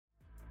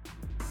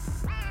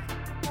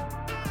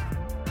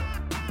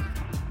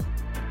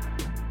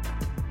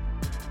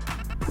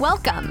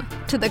Welcome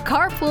to the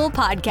Carpool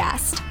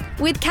Podcast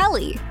with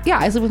Kelly. Yeah,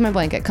 I sleep with my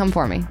blanket. Come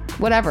for me.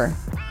 Whatever.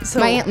 So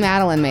my Aunt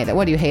Madeline made it.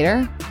 What, do you hate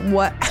her?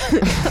 what?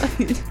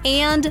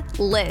 And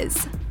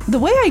Liz. The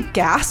way I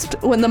gasped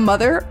when the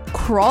mother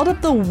crawled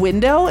up the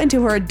window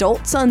into her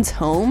adult son's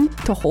home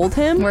to hold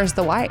him. Where's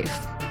the wife?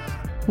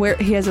 Where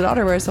he has a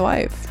daughter, where's the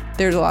wife?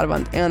 There's a lot of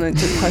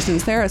unanswered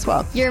questions there as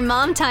well. Your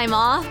mom time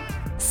off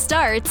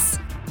starts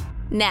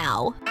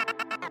now.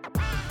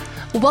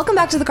 Well, welcome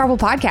back to the Carpool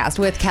Podcast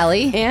with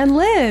Kelly. And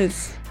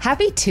Liz.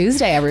 Happy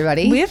Tuesday,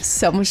 everybody. We have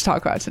so much to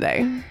talk about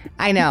today.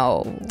 I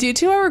know. Due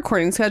to our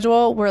recording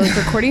schedule, we're like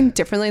recording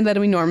differently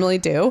than we normally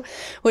do,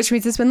 which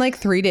means it's been like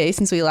 3 days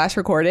since we last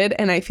recorded.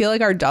 And I feel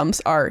like our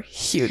dumps are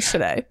huge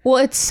today. Well,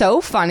 it's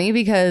so funny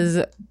because,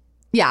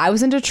 yeah, I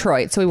was in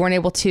Detroit, so we weren't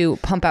able to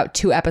pump out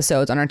 2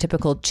 episodes on our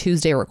typical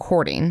Tuesday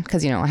recording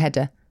because, I had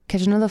to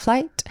catch another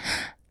flight.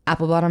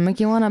 Apple bottom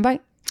make you want to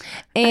bite.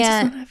 I just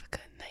And want to have a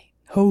good night.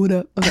 Hold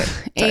up. Okay.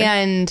 Sorry.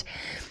 And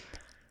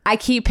I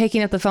keep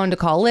picking up the phone to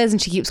call Liz,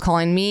 and she keeps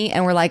calling me,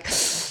 and we're like,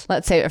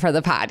 let's save it for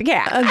the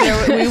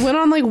podcast. We went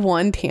on like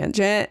one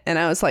tangent, and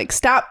I was like,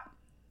 stop.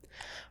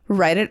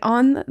 Write it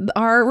on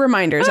our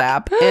reminders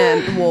app,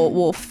 and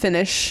we'll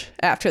finish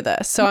after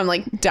this. So I'm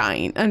like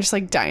dying. I'm just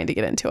like dying to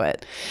get into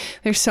it.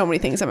 There's so many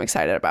things I'm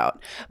excited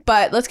about.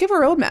 But let's give a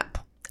roadmap.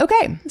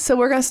 Okay. So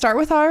we're going to start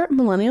with our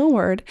millennial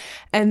word,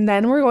 and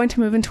then we're going to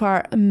move into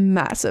our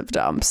massive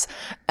dumps.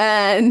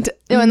 And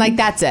And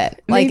that's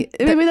it. Like,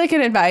 maybe like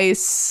an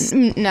advice.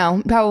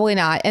 no, probably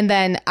not. And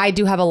then I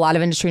do have a lot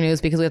of industry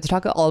news because we have to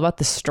talk all about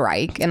the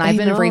strike. And I've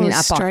been reading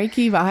up on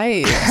strikey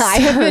vibes. I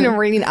have been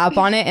reading up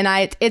on it,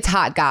 and it's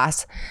hot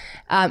goss.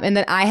 And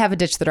then I have a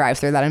ditch the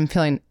drive-through that I'm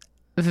feeling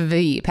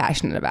very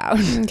passionate about.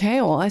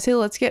 Okay, well, I say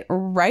let's get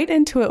right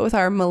into it with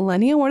our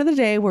millennial word of the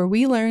day, where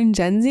we learn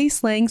Gen Z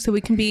slang so we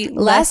can be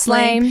less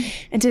lame.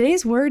 And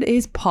today's word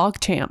is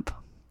PogChamp.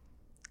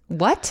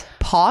 What?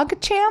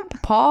 PogChamp?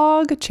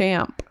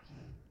 PogChamp.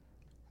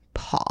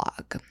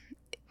 Pog.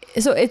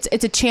 So it's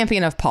a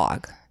champion of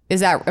Pog. Is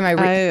that, am I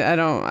right?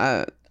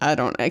 I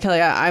don't.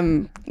 Kelly,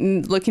 I'm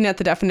looking at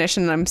the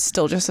definition and I'm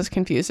still just as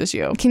confused as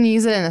you. Can you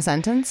use it in a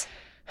sentence?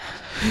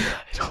 I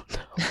don't know.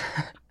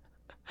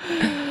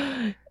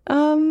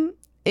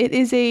 It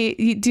is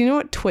do you know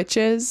what Twitch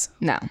is?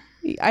 No.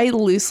 I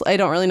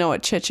don't really know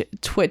what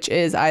Twitch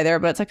is either,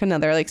 but it's like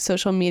another like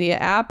social media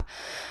app.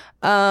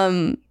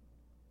 I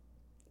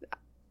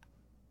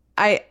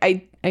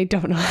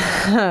don't know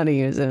how to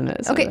use it in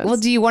a sentence. Okay, well,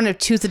 do you want to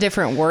choose a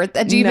different word?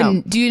 Do you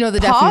know the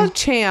definition?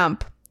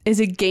 PogChamp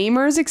is a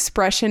gamer's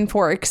expression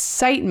for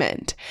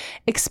excitement.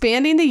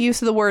 Expanding the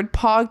use of the word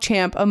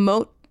PogChamp,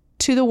 emote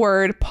to the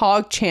word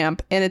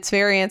PogChamp and its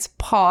variants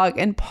Pog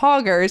and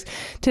Poggers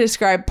to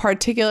describe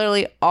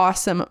particularly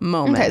awesome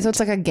moment. Okay, so it's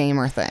like a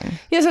gamer thing.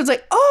 Yeah, so it's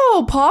like,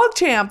 oh,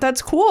 PogChamp,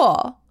 that's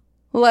cool.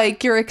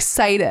 Like, you're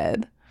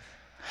excited.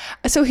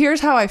 So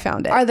here's how I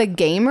found it. Are the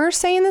gamers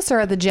saying this, or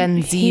are the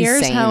Gen Z saying that?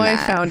 Here's how I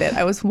found it.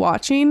 I was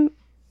watching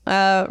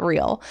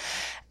Reel.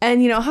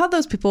 And you know how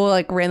those people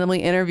like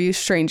randomly interview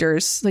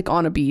strangers like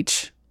on a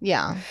beach?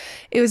 Yeah.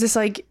 It was just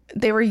like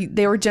they were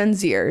Gen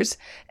Zers,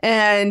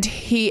 and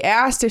he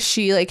asked if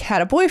she like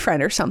had a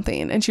boyfriend or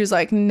something, and she was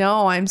like,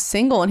 no, I'm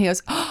single. And he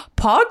goes, oh,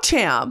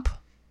 PogChamp.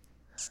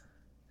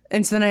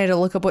 And so then I had to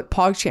look up what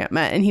PogChamp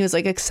meant, and he was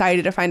like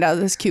excited to find out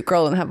that this cute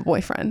girl didn't have a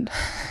boyfriend.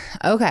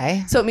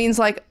 Okay. So it means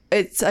like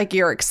it's like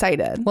you're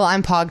excited. Well,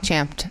 I'm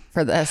PogChamped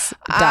for this.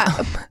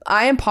 I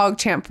am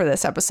PogChamp for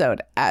this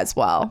episode as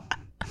well.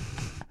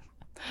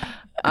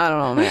 I don't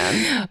know,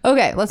 man.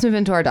 Okay, let's move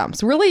into our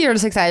dumps. Really, you're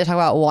just excited to talk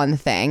about one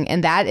thing,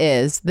 and that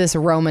is this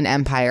Roman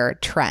Empire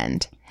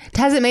trend.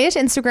 Has it made it to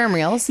Instagram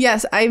Reels?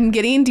 Yes, I'm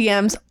getting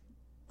DMs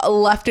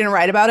left and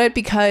right about it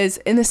because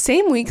in the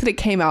same week that it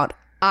came out,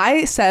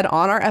 I said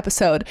on our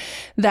episode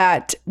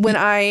that when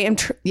I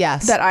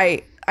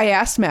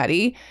asked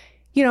Maddie,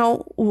 you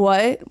know,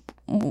 what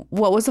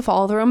was the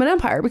fall of the Roman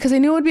Empire? Because I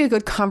knew it would be a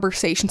good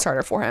conversation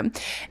starter for him.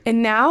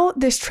 And now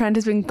this trend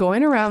has been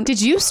going around.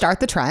 Did you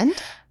start the trend?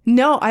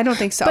 No, I don't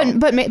think so.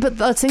 But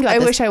let's think about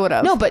this. I wish I would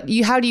have. No, but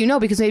how do you know?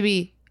 Because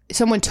maybe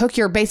someone took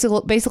your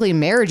basically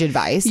marriage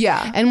advice,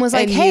 and was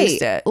like, and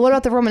 "Hey, what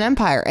about the Roman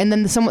Empire?" And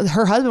then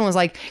her husband was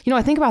like, "You know,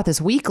 I think about this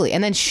weekly."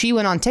 And then she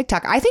went on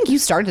TikTok. I think you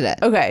started it.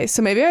 Okay,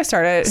 so maybe I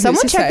started it.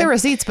 Someone checked the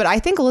receipts, but I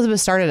think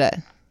Elizabeth started it.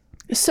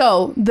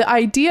 So the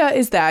idea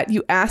is that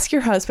you ask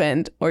your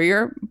husband or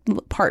your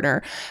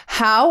partner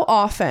how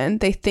often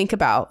they think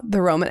about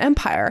the Roman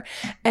Empire.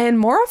 And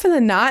more often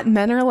than not,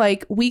 men are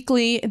like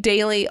weekly,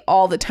 daily,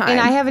 all the time.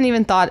 And I haven't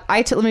even thought,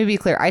 let me be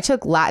clear. I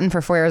took Latin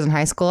for 4 years in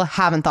high school.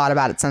 Haven't thought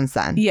about it since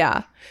then.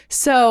 Yeah.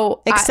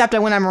 So except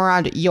when I'm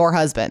around your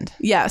husband.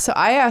 Yeah. So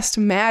I asked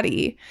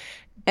Maddie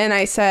and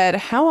I said,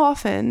 how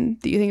often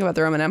do you think about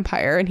the Roman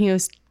Empire? And he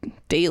was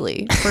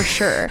daily, for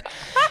sure.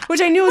 Which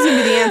I knew was going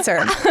to be the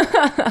answer.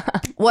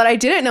 What I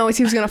didn't know is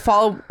he was going to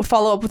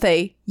follow up with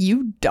a,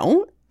 you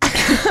don't?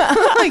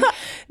 Like,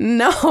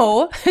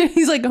 no.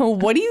 He's like, oh,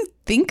 what do you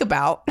think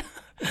about?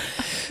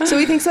 So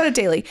he thinks about it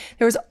daily.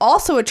 There was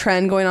also a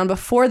trend going on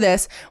before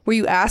this where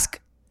you ask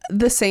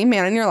the same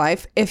man in your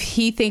life, if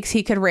he thinks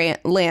he could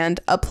land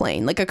a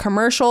plane, like a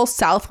commercial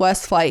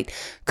Southwest flight,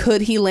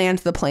 could he land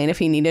the plane if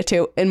he needed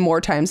to? And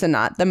more times than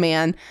not, the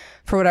man,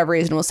 for whatever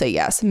reason, will say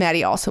yes.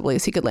 Maddie also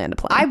believes he could land a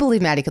plane. I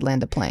believe Maddie could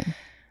land a plane.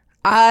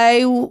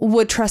 I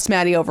would trust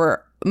Maddie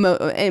over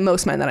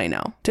most men that I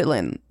know to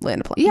land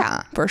a plane.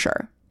 Yeah. For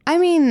sure. I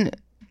mean...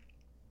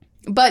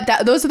 But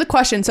those are the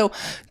questions. So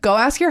go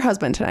ask your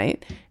husband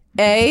tonight.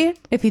 A,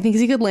 if he thinks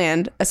he could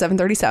land a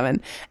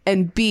 737,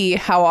 and B,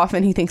 how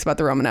often he thinks about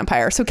the Roman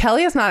Empire. So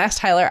Kelly has not asked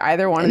Tyler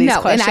either one of these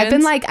questions.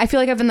 And I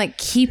feel like I've been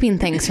keeping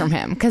things from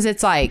him because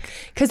it's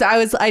because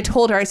I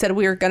told her, I said,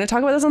 we were going to talk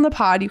about this on the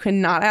pod. You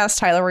cannot ask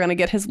Tyler. We're going to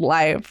get his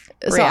live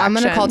reaction. So I'm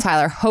going to call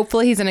Tyler.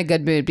 Hopefully he's in a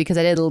good mood because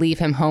I did leave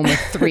him home with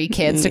 3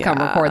 kids to come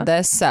record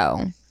this.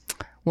 So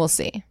we'll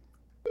see.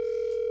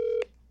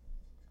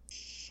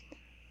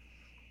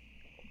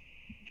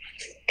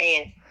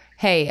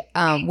 Hey,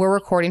 we're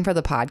recording for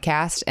the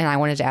podcast, and I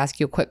wanted to ask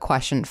you a quick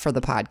question for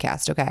the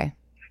podcast, okay?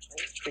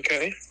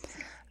 Okay.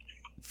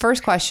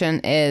 First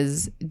question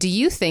is, do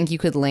you think you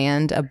could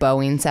land a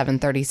Boeing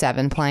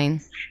 737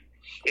 plane?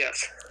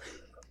 Yes.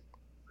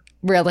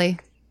 Really?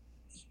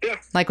 Yeah.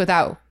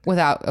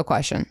 Without a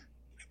question?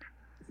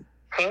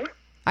 Huh?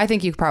 I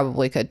think you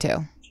probably could, too.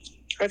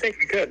 I think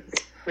we could.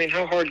 I mean,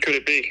 how hard could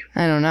it be?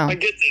 I don't know. I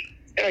get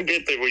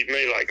that we've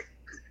made,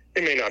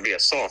 it may not be a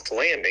soft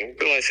landing,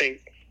 but I think...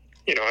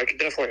 I could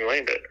definitely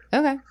land it.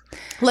 Okay.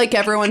 Like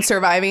everyone's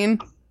surviving?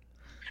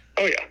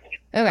 Oh, yeah.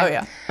 Okay. Oh,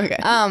 yeah. Okay.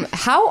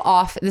 How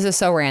often, this is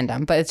so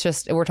random, but it's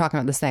just, we're talking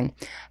about this thing.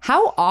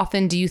 How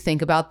often do you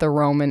think about the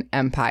Roman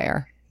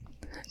Empire?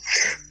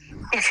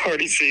 I've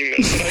already seen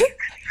this.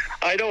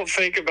 I don't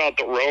think about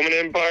the Roman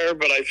Empire,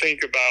 but I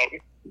think about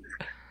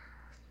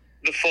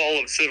the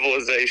fall of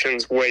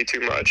civilizations way too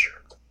much.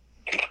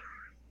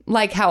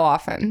 Like how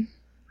often?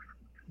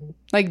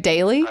 Like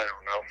daily? I don't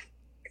know.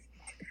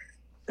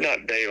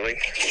 Not daily.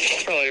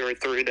 Probably every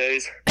 3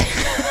 days.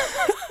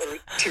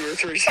 2 or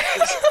 3 days.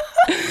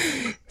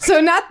 So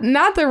not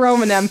the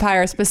Roman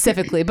Empire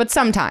specifically, but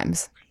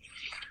sometimes.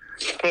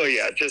 Oh,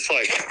 yeah.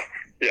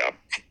 Yeah.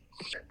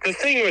 The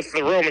thing with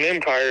the Roman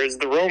Empire is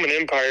the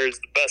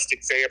best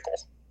example.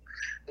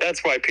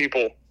 That's why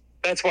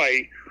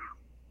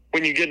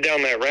when you get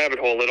down that rabbit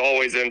hole, it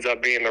always ends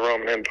up being the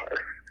Roman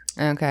Empire.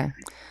 Okay.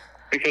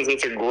 Because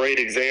it's a great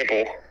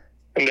example.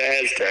 And the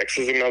Aztecs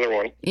is another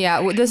one.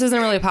 Yeah, this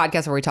isn't really a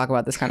podcast where we talk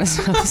about this kind of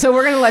stuff. So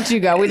we're going to let you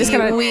go.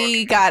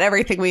 We got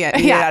everything we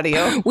needed out of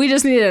you. We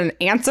just needed an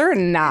answer,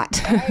 not.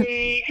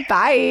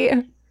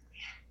 Bye.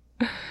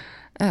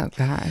 Oh,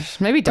 gosh.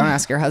 Maybe don't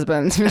ask your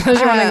husband unless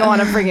you want to go on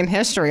a freaking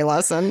history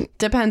lesson.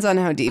 Depends on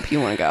how deep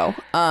you want to go.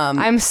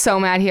 I'm so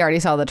mad he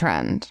already saw the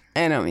trend.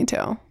 I know, me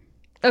too.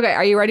 Okay,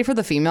 are you ready for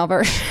the female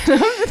version?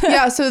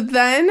 Yeah, so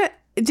then...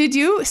 Did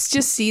you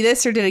just see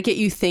this, or did it get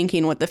you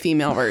thinking what the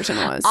female version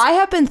was? I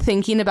have been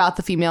thinking about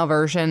the female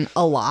version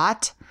a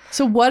lot.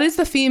 So what is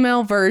the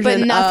female version but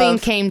nothing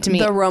came to me.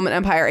 The Roman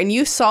Empire? And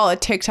you saw a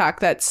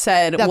TikTok that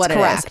said That's what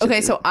correct. it is. Okay,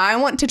 so I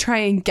want to try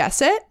and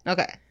guess it.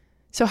 Okay.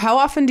 So how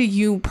often do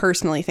you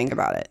personally think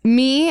about it?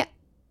 Me,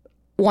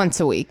 once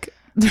a week.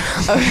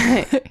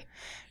 Okay.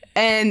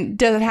 And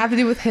does it have to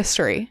do with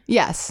history?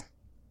 Yes.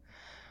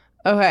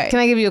 Okay. Can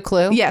I give you a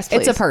clue? Yes,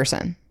 please. It's a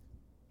person.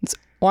 It's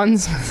one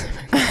specific.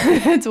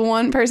 It's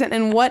one person.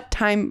 And what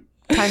time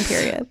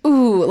period?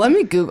 Ooh, let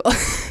me Google.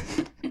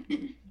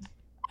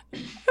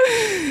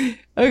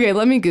 Okay,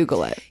 let me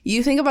Google it.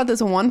 You think about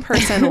this one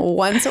person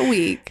once a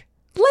week.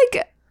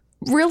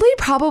 Really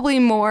probably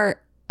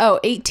more.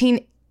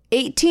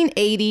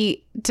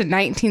 1880 to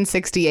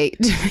 1968.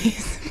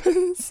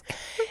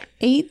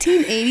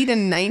 1880 to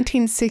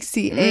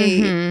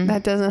 1968. Mm-hmm.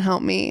 That doesn't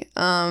help me.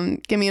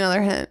 Give me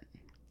another hint.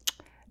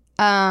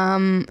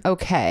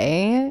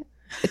 Okay.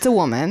 It's a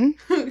woman.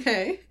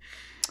 Okay.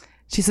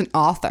 She's an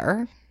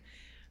author.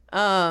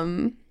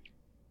 Jane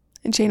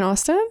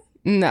Austen?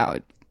 No.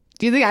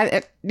 Do you think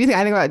I think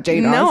about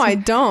Jane Austen? No, I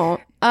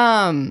don't.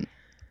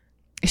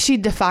 She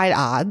defied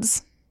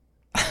odds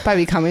by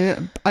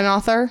becoming an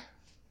author.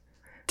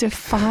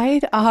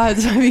 Defied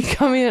odds by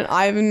becoming an...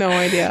 I have no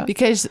idea.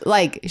 Because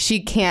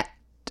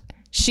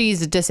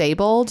she's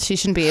disabled. She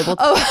shouldn't be able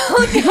to... Oh,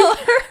 Helen Keller.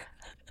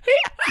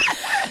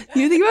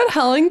 You think about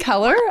Helen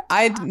Keller?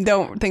 I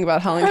don't think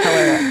about Helen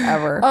Keller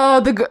ever. Oh,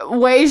 the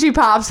way she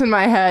pops in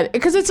my head.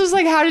 Because it's just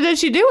how did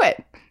she do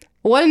it?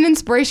 What an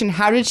inspiration.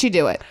 How did she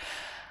do it?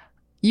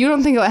 You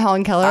don't think about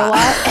Helen Keller a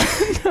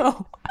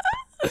lot?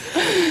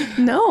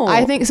 No.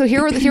 I think, so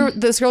here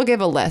this girl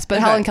gave a list, but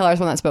okay. Helen Keller is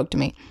one that spoke to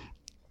me.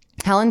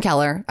 Helen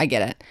Keller, I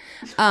get it.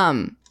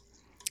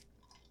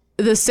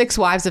 The 6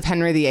 Wives of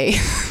Henry VIII.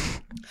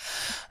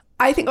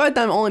 I think about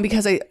them only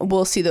because I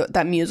will see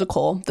that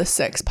musical, The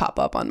Six, pop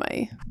up on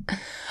my...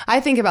 I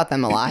think about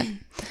them a lot.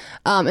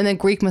 And then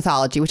Greek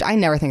mythology, which I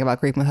never think about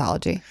Greek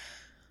mythology.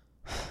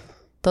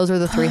 Those are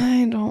the 3.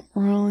 I don't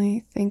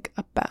really think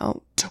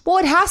about... Well,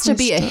 it has to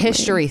be a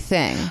history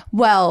thing.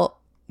 Well,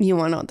 you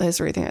want to know what the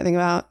history thing I think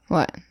about?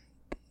 What?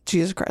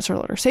 Jesus Christ, our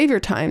Lord, our Savior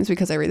times,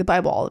 because I read the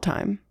Bible all the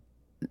time.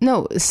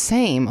 No,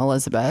 same,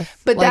 Elizabeth.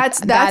 But like,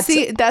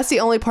 that's the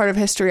only part of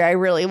history I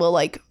really will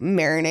like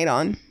marinate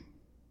on.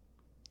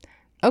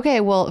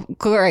 Okay, well,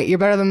 great. You're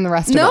better than the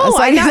rest of us. No,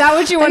 Like, is that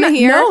what you want to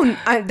hear? No,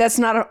 that's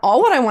not at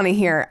all what I want to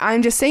hear.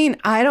 I'm just saying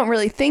I don't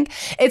really think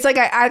it's like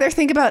I either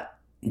think about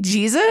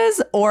Jesus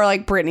or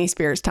like Britney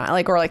Spears time,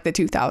 like or like the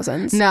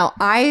 2000s. No,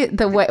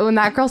 the way when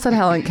that girl said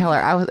Helen Keller,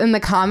 I was in the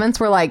comments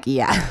were like,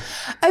 yeah.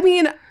 I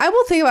mean, I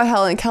will think about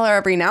Helen Keller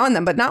every now and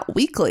then, but not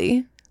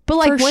weekly. But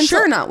like for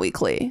sure, not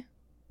weekly.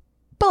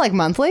 But like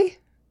monthly,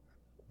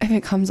 if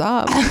it comes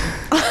up.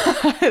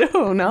 I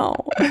don't know.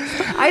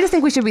 I just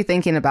think we should be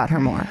thinking about her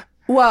more.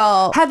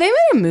 Well, have they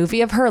made a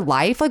movie of her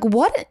life? Like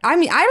what? I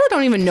mean, I really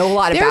don't even know a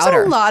lot about her.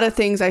 There's a lot of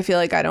things I feel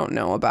like I don't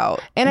know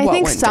about. And I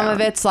think some of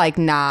it's like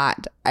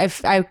not.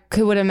 I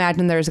would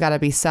imagine there's got to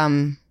be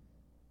some.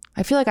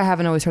 I feel like I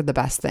haven't always heard the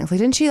best things. Like,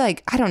 didn't she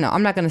like? I don't know.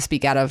 I'm not going to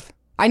speak out of.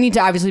 I need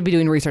to obviously be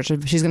doing research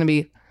if she's going to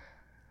be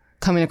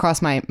coming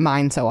across my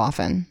mind so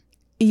often.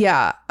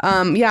 Yeah.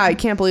 Yeah. I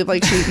can't believe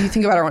like you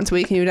think about her once a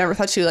week and you never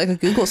thought she would like a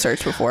Google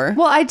search before.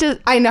 Well,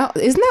 I know.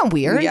 Isn't that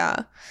weird?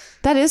 Yeah.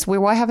 That is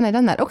weird. Why haven't I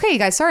done that? Okay,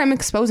 guys. Sorry, I'm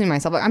exposing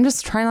myself. I'm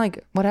just trying to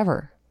like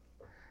whatever.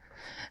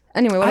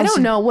 Anyway, I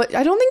don't know what.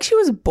 I don't think she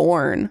was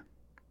born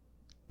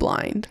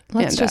blind.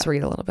 Let's just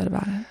read a little bit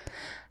about it.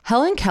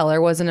 Helen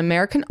Keller was an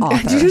American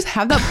author. Did you just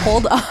have that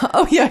pulled up?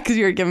 Oh yeah, because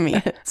you were giving me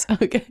it.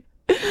 Okay.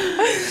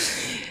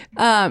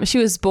 She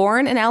was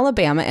born in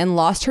Alabama and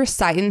lost her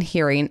sight and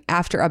hearing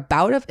after a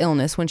bout of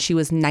illness when she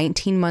was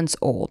 19 months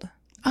old.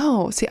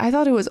 Oh, see, I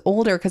thought it was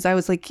older because I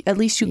was like, at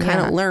least you kind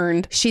of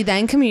learned. She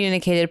then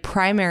communicated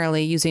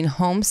primarily using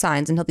home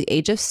signs until the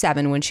age of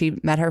 7 when she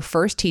met her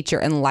first teacher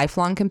and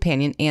lifelong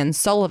companion, Anne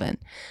Sullivan.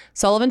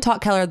 Sullivan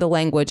taught Keller the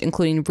language,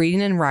 including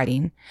reading and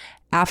writing.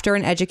 After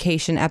an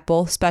education at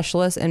both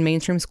specialist and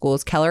mainstream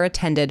schools, Keller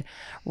attended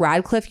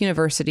Radcliffe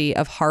University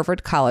of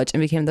Harvard College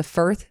and became the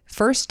first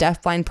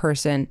deafblind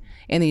person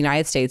in the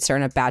United States to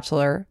earn a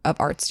Bachelor of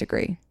Arts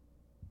degree.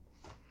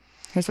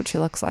 Here's what she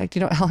looks like. Do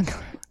you know what Helen Keller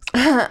looks like?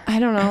 I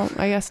don't know.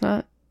 I guess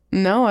not.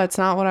 No, it's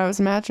not what I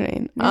was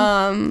imagining.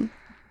 Helen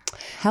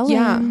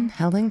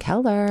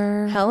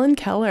Keller. Helen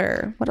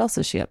Keller. What else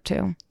is she up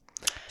to?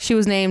 She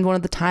was named one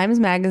of the Times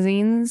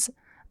Magazine's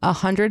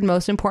 100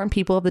 most important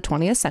people of the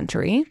 20th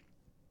century.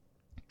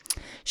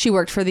 She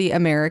worked for the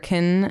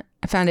American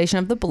Foundation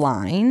of the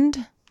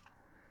Blind.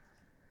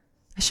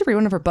 I should read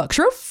one of her books.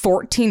 She wrote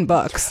 14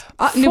 books.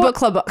 New book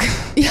club book.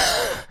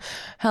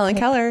 Helen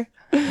Keller.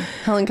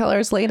 Helen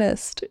Keller's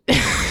latest.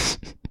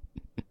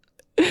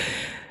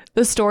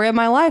 The Story of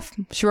My Life.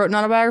 She wrote an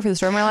autobiography, The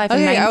Story of My Life,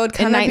 okay,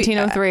 in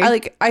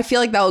 1903. I feel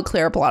like that would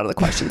clear up a lot of the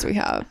questions we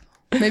have.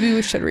 Maybe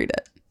we should read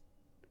it.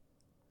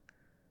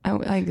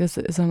 I guess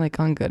it's on like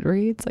on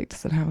Goodreads. Like,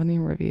 does it have any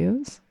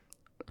reviews?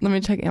 Let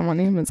me check on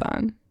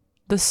Amazon.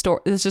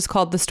 It's just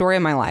called The Story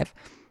of My Life.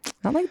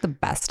 Not like the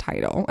best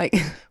title. Like,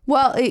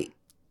 well,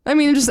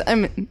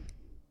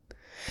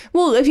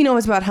 well, if you know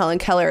it's about Helen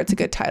Keller, it's a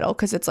good title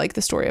because it's like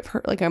the story of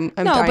her. Like, I'm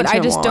no, but I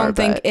just don't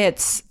think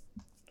it's.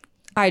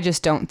 I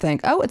just don't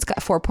think. Oh, it's got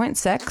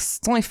 4.6.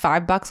 It's only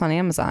 $5 on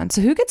Amazon.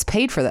 So who gets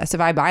paid for this if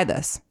I buy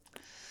this?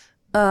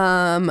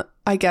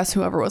 I guess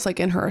whoever was like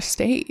in her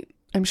estate.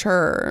 I'm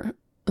sure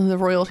the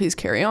royalties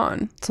carry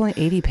on. It's only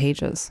 80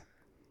 pages.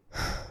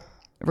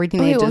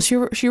 Reading ages.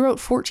 Well, she wrote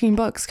 14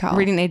 books, Cal.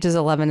 Reading ages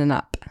 11 and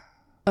up.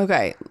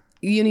 Okay.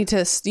 You need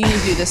to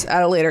do this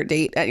at a later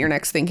date at your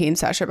next thinking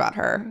session about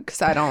her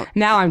because I don't.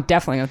 Now I'm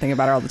definitely going to think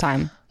about her all the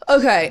time.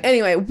 Okay.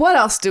 Anyway, what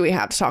else do we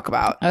have to talk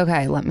about?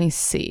 Okay. Let me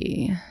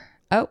see.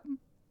 Oh,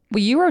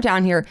 well, you wrote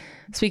down here,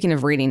 speaking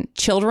of reading,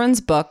 children's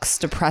books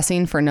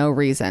depressing for no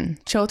reason.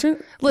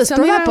 Children? Liz,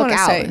 throw that book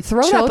out.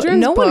 Throw that book.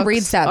 No one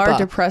reads that book. Are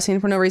depressing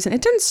for no reason.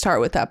 It didn't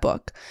start with that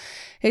book.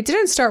 It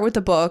didn't start with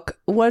the book.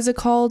 What is it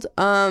called?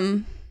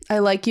 I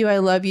like you. I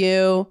love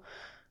you.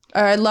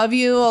 Or I love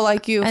you. I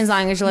like you. As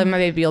long as you love my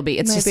baby, you'll be.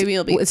 Baby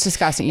will be. It's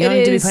disgusting. You don't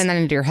need to be putting that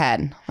into your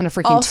head on a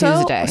freaking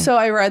Tuesday. So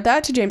I read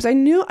that to James. I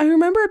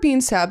remember it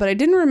being sad, but I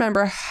didn't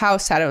remember how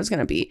sad it was going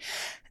to be.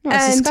 No,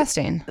 it's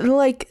disgusting.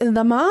 Like,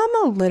 the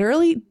mom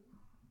literally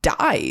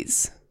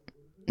dies.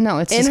 No,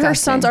 it's disgusting. In her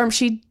son's arms.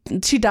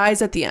 She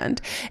dies at the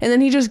end. And then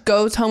he just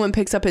goes home and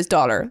picks up his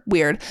daughter.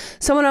 Weird.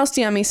 Someone else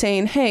DM'd me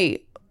saying,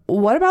 hey,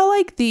 what about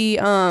like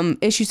the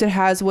issues it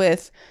has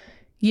with,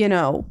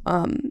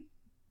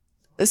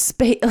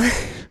 space?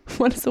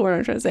 What is the word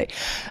I'm trying to say?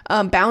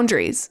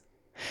 Boundaries.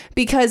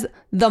 Because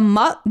the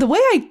way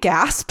I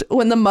gasped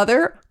when the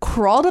mother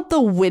crawled up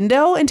the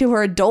window into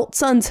her adult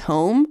son's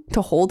home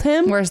to hold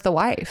him. Where's the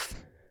wife?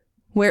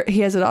 Where he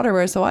has a daughter.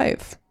 Where's the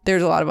wife?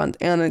 There's a lot of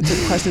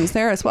unanswered questions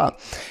there as well.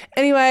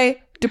 Anyway,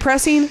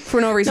 depressing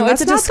for no reason. No,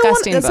 that's a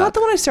disgusting book. That's not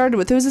the one I started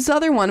with. There was this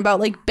other one about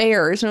like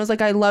bears, and it was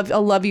like I'll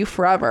love you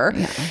forever.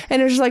 Yeah.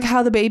 And it was just like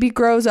how the baby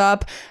grows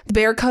up, the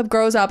bear cub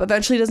grows up,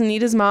 eventually doesn't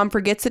need his mom,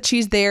 forgets that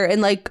she's there, and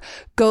like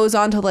goes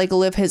on to like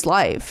live his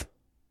life.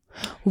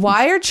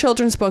 Why are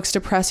children's books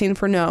depressing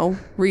for no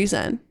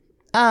reason?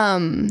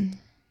 I'm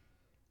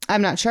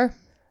not sure.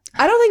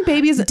 I don't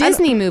think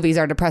Disney movies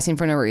are depressing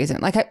for no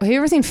reason. Like, have you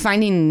ever seen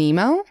Finding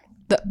Nemo?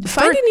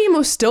 Finding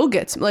Nemo still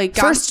gets like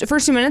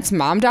first 2 minutes,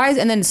 mom dies,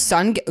 and then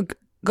son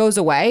goes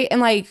away,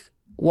 and like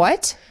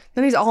what?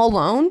 Then he's all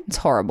alone. It's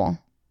horrible.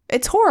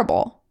 It's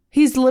horrible.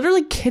 He's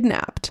literally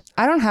kidnapped.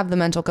 I don't have the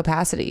mental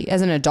capacity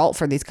as an adult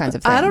for these kinds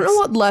of things. I don't know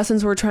what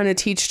lessons we're trying to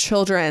teach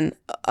children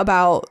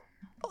about.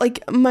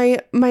 Like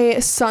my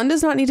son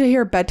does not need to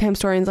hear a bedtime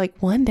story and like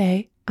one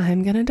day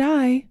I'm gonna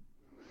die.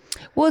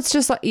 Well, it's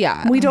just like,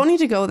 yeah. We don't need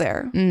to go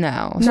there.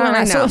 No. Not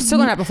right now. Still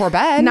not before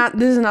bed.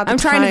 This is not the time. I'm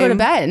trying to go to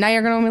bed. Now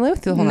you're going to only live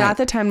through the whole night. Not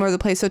the time nor the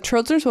place. So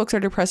children's books are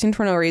depressing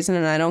for no reason,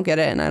 and I don't get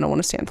it, and I don't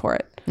want to stand for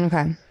it.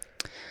 Okay.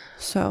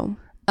 So.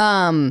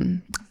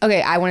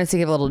 Okay, I wanted to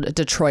give a little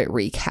Detroit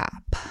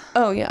recap.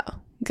 Oh, yeah. I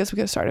guess we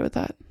could have started with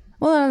that.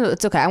 Well, no,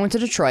 it's okay. I went to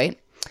Detroit.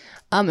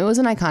 It was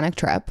an iconic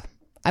trip.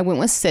 I went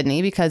with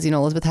Sydney because, you know,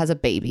 Elizabeth has a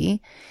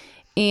baby.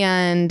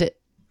 And,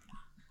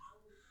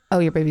 oh,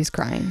 your baby's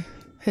crying.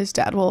 His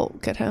dad will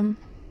get him.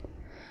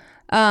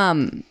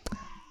 Are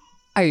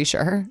you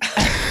sure?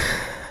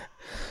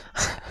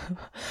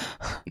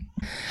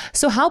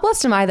 So how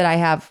blessed am I that I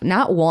have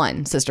not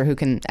one sister who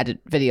can edit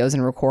videos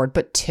and record,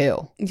 but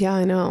two? Yeah,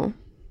 I know.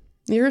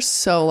 You're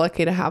so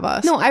lucky to have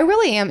us. No, I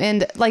really am.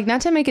 And like, not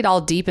to make it all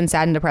deep and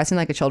sad and depressing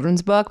like a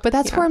children's book, but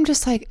that's where I'm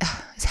just like,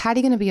 is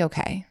Hattie going to be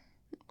okay?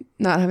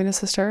 Not having a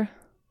sister?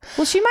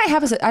 Well, she might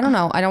have I don't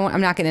know.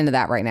 I'm not getting into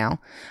that right now.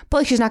 But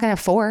like, she's not going to have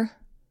 4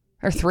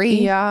 or 3.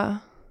 Yeah.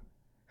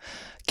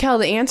 Kel,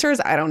 the answer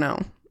is I don't know.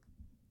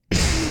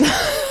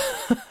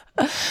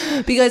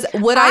 Because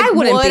would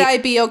I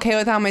be okay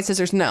without my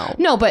sisters? No.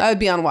 No, but I would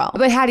be unwell.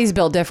 But Hattie's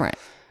built different.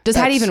 Does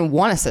Hattie even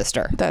want a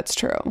sister? That's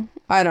true.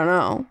 I don't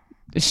know.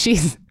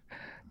 She's a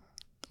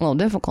little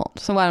difficult,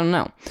 so I don't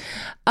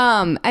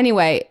know.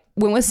 Anyway,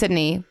 went with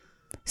Sydney.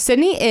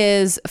 Sydney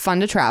is fun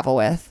to travel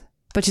with,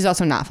 but she's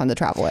also not fun to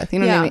travel with. You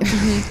know what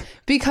I mean?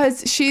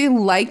 Because she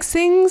likes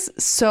things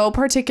so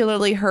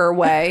particularly her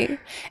way,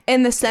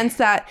 in the sense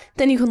that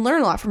then you can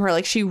learn a lot from her.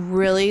 Like, she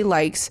really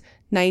likes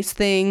nice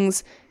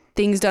things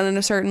done in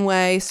a certain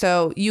way.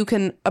 So you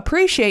can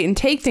appreciate and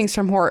take things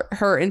from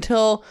her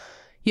until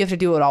you have to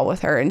do it all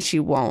with her, and she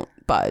won't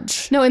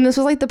budge. No, and this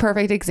was like the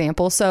perfect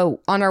example. So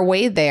on our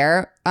way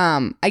there,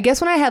 I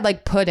guess when I had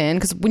like put in,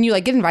 because when you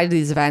like get invited to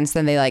these events,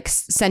 then they like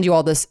send you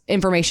all this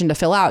information to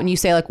fill out, and you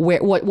say like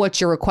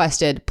what's your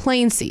requested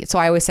plane seat. So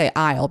I always say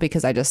aisle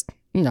because I just,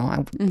 you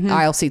know,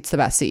 aisle seat's the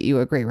best seat. You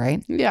agree,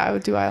 right? Yeah, I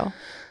would do aisle.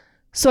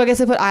 So I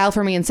guess I put aisle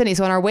for me and Sydney.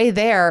 So on our way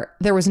there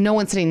was no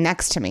one sitting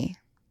next to me.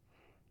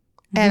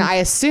 And I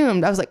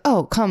assumed, I was like,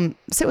 oh, come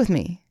sit with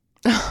me.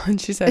 And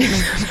she said,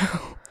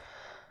 no.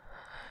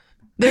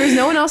 There was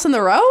no one else in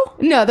the row?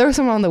 No, there was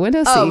someone on the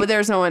window seat. Oh, but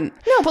there's no one.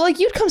 No, but like,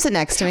 you'd come sit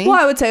next to me.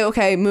 Well, I would say,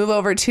 okay, move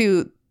over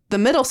to the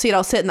middle seat.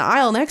 I'll sit in the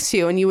aisle next to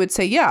you. And you would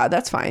say, yeah,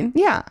 that's fine.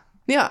 Yeah.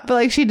 Yeah. But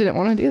like, she didn't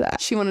want to do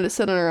that. She wanted to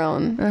sit on her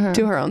own,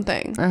 do her own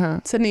thing.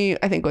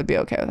 Sydney, I think, would be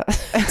okay with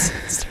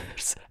that.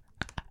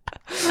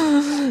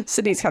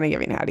 Sydney's kind of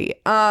giving Hattie.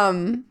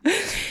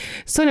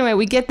 So anyway,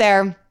 we get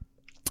there.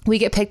 We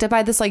get picked up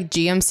by this like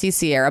GMC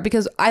Sierra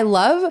because I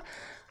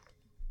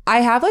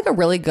have like a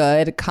really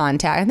good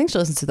contact. I think she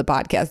listens to the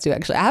podcast too,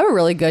 actually. I have a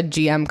really good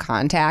GM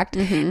contact.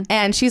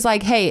 And she's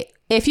like, hey,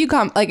 if you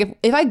come, like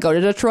if I go to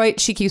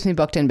Detroit, she keeps me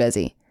booked and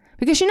busy.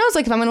 Because she knows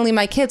like if I'm going to leave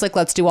my kids, like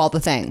let's do all the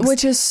things.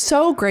 Which is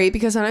so great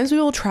because sometimes we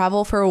will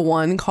travel for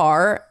one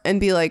car and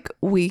be like,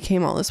 we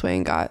came all this way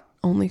and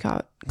only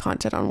got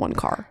content on one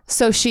car.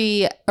 So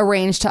she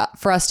arranged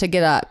for us to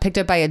get picked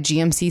up by a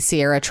GMC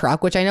Sierra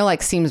truck, which I know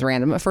like seems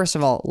random, but first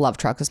of all, love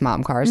trucks as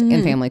mom cars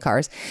and family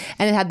cars.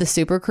 And it had the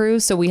Super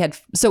Cruise. So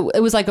it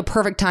was like a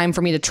perfect time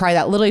for me to try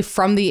that literally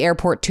from the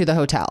airport to the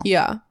hotel.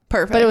 Yeah.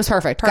 Perfect. But it was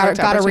perfect.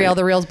 Got a reel.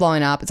 The reel's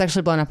blowing up. It's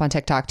actually blown up on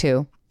TikTok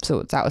too.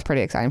 So that was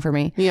pretty exciting for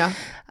me. Yeah.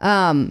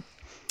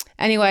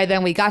 Anyway,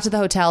 then we got to the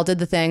hotel, did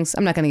the things.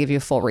 I'm not going to give you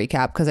a full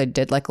recap because I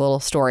did like a little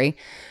story.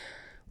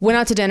 Went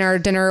out to dinner.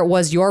 Dinner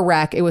was your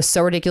wreck. It was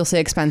so ridiculously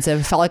expensive.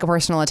 It felt like a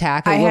personal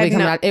attack. It will be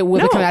coming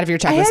out of your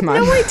check this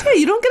month. I had no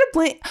idea. You don't get to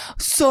blame.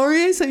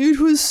 Sorry, I sent you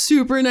to a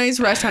super nice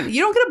restaurant.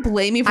 You don't get to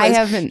blame me for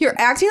this. You're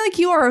acting like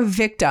you are a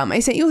victim. I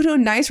sent you to a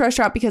nice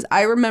restaurant because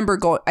I remember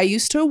I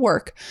used to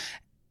work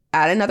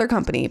at another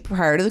company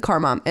prior to the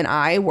Car Mom, and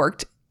I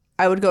would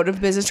go to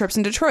business trips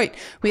in Detroit.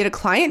 We had a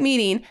client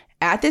meeting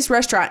at this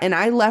restaurant, and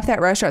I left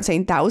that restaurant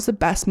saying that was the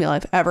best meal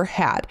I've ever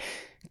had.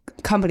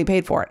 Company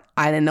paid for it.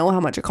 I didn't know how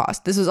much it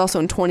cost. This was also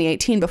in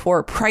 2018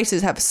 before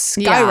prices have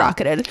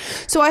skyrocketed.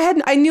 Yeah. So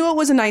I knew it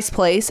was a nice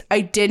place.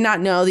 I did not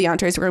know the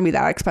entrees were going to be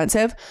that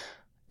expensive.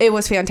 It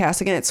was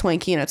fantastic and it's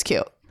swanky and it's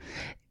cute.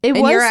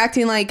 You're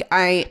acting like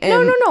I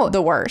am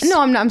the worst.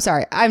 No, I'm not. I'm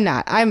sorry. I'm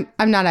not. I'm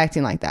not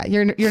acting like that.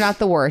 You're not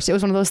the worst. It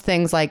was one of those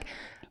things like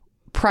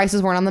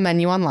prices weren't on the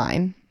menu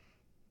online.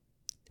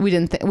 We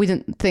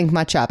didn't think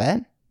much of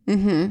it.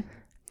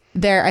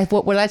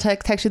 What did I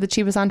text you the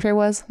cheapest entree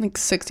was? Like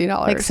 $60.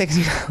 Like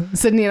 $60.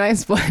 Sydney and I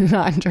split an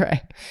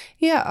entree.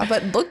 Yeah,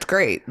 but it looked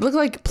great. It looked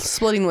like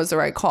splitting was the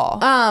right call.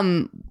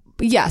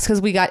 Yes, because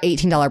we got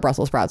 $18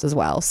 Brussels sprouts as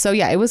well. So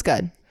yeah, it was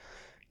good.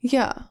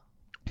 Yeah.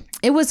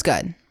 It was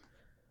good.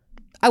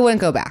 I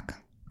wouldn't go back.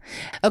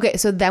 Okay,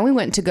 so then we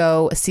went to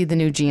go see the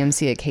new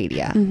GMC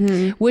Acadia,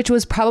 which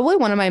was probably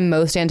one of my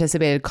most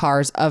anticipated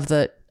cars of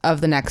the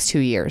next 2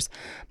 years.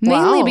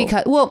 Mainly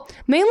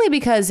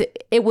because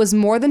it was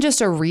more than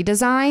just a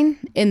redesign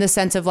in the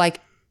sense of like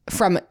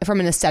from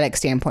an aesthetic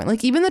standpoint.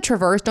 Like even the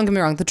Traverse, don't get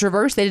me wrong, the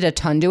Traverse, they did a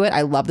ton to it.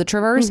 I love the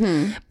Traverse.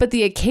 But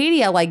the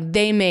Acadia, like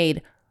they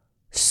made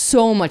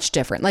so much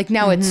different. Like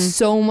now it's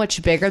so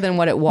much bigger than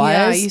what it was.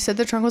 Yeah, you said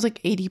the trunk was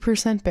like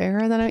 80%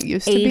 bigger than it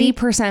used to be.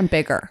 80%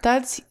 bigger.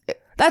 That's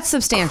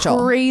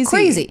substantial.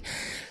 Crazy.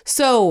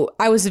 So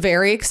I was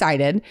very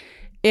excited.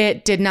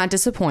 It did not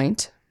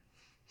disappoint.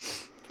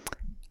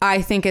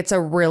 I think it's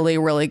a really,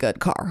 really good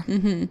car.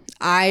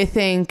 I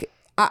think,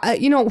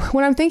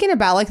 when I'm thinking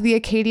about like the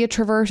Acadia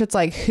Traverse, it's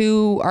like,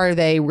 who are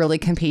they really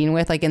competing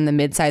with like in the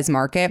mid-size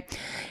market?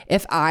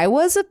 If I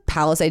was a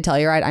Palisade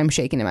Telluride, I'm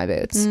shaking in my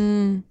boots.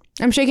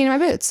 I'm shaking in my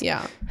boots.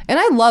 Yeah. And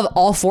I love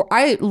all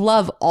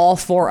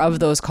four of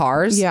those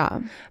cars.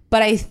 Yeah.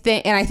 But I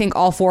think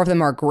all four of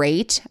them are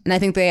great. And I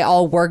think they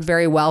all work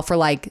very well for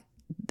like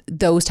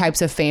those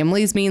types of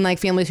families, meaning like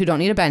families who don't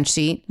need a bench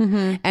seat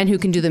and who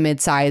can do the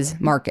mid-size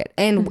market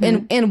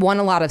and want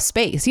a lot of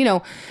space. You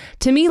know,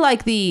 to me,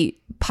 like the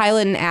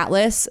Pilot and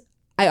Atlas,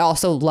 I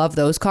also love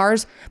those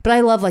cars, but I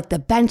love like the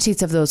bench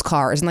seats of those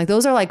cars. And like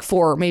those are like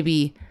for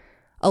maybe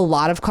a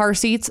lot of car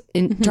seats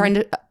in trying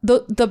to,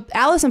 the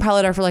Atlas and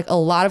Pilot are for like a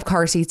lot of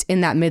car seats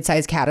in that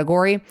mid-size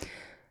category.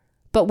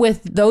 But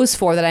with those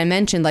four that I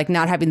mentioned, like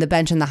not having the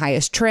bench in the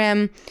highest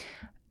trim,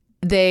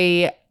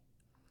 they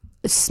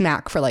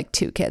smack for like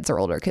 2 kids or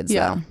older kids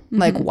though.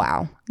 Like,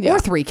 wow. Or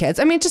 3 kids.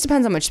 I mean, it just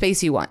depends how much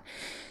space you want.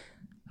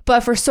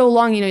 But for so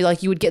long, you know,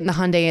 like you would get in the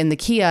Hyundai and the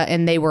Kia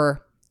and they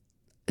were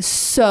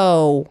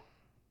so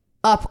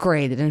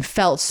upgraded and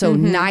felt so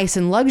nice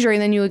and luxury,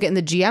 and then you would get in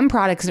the GM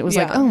products and it was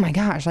like, oh my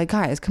gosh, like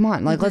guys, come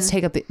on, like let's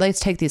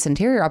take this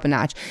interior up a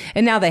notch.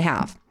 And now they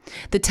have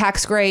the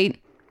tech's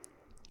great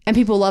and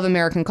people love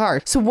American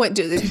cars. So what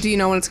do you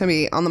know when it's gonna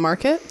be on the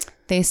market?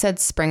 They said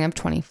spring of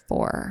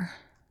 24,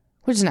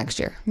 which is next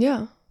year.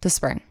 The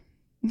spring.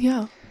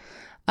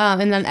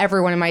 And then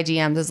everyone in my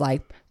DMs is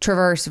like,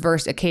 Traverse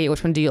versus Acadia,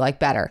 which one do you like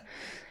better?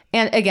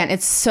 And again,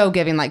 it's so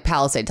giving like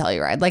Palisade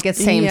Telluride. Like it's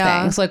same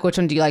thing. It's like, which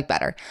one do you like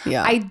better?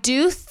 I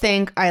do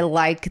think I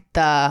like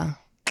and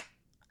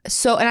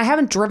I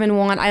haven't driven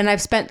one, and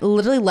I've spent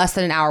literally less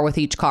than an hour with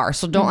each car.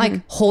 So don't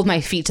like hold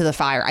my feet to the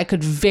fire. I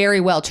could very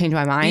well change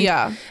my mind.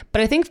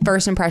 But I think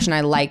first impression,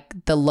 I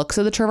like the looks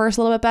of the Traverse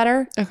a little bit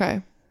better.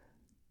 Okay.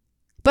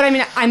 But I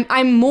mean,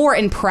 I'm more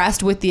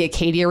impressed with the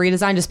Acadia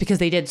redesign just because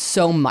they did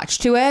so much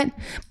to it.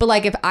 But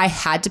like if I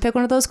had to pick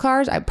one of those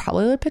cars, I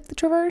probably would pick the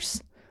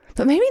Traverse.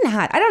 But maybe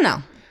not. I don't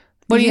know.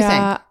 What do you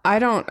think? I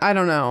don't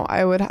know.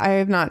 I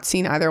have not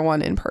seen either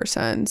one in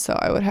person, so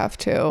I would have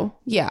to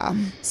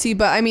see.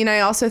 But I mean,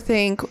 I also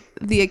think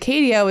the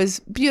Acadia was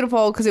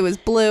beautiful because it was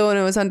blue and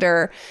it was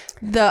under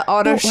the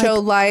auto show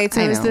lights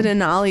and it was the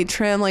Denali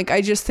trim. Like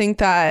I just think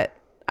that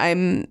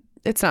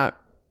it's not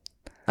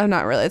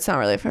really a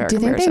fair comparison. Do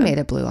you think they made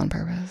it blue on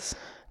purpose?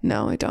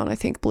 No, I don't. I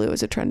think blue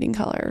is a trending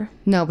color.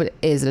 No, but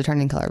is it a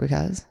trending color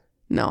because?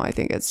 No, I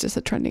think it's just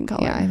a trending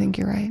color. Yeah, I think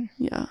you're right.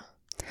 Yeah.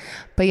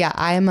 But yeah,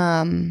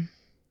 and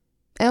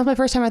it was my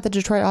first time at the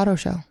Detroit Auto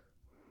Show.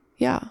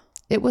 Yeah.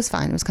 It was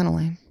fine. It was kind of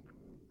lame.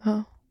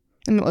 Oh.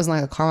 I mean, it wasn't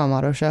like a Car Mom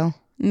Auto Show.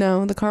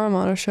 No, the Car Mom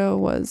Auto Show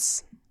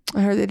was,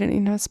 I heard they didn't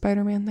even have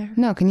Spider-Man there.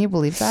 No, can you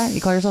believe that?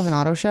 You call yourself an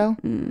auto show?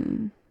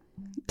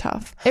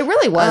 Tough. It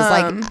really was.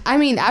 Like, I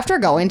mean, after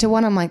going to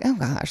one, I'm like, oh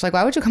gosh, like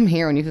why would you come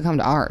here when you could come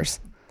to ours?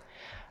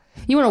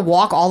 You want to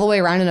walk all the way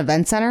around an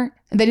event center?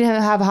 They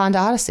didn't have a Honda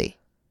Odyssey.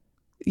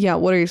 Yeah,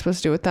 what are you supposed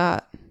to do with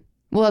that?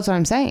 Well, that's what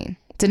I'm saying.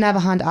 Didn't have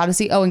a Honda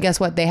Odyssey. Oh, and guess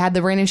what? They had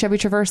the brand new Chevy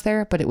Traverse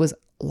there, but it was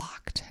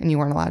locked and you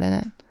weren't allowed in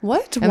it.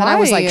 What? And then I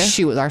was like,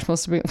 shoot, was ours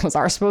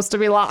supposed to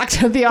be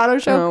locked at the auto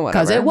show?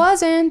 Because it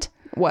wasn't.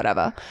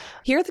 Whatever.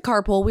 Here at the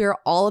Carpool, we are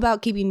all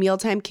about keeping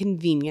mealtime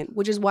convenient,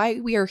 which is why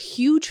we are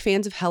huge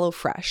fans of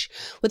HelloFresh.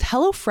 With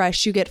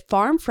HelloFresh, you get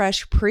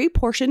farm-fresh,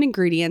 pre-portioned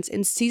ingredients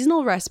and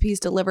seasonal recipes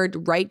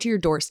delivered right to your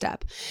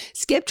doorstep.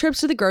 Skip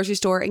trips to the grocery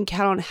store and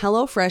count on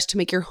HelloFresh to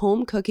make your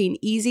home cooking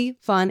easy,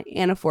 fun,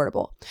 and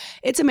affordable.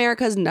 It's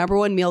America's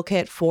 #1 meal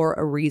kit for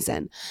a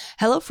reason.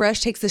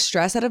 HelloFresh takes the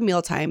stress out of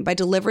mealtime by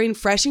delivering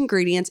fresh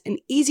ingredients and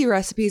easy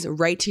recipes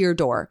right to your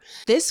door.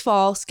 This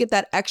fall, skip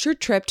that extra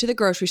trip to the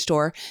grocery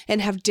store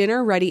and have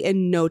dinner ready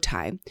in no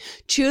time.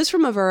 Choose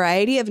from a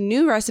variety of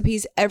new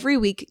recipes every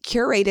week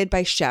curated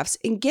by chefs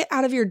and get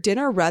out of your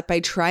dinner rut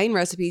by trying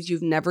recipes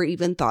you've never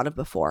even thought of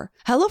before.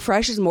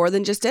 HelloFresh is more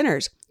than just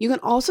dinners. You can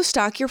also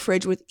stock your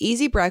fridge with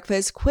easy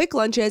breakfasts, quick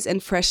lunches,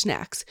 and fresh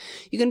snacks.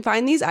 You can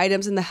find these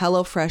items in the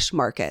HelloFresh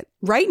market.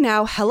 Right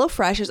now,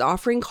 HelloFresh is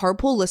offering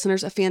Carpool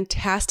listeners a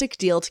fantastic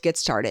deal to get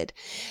started.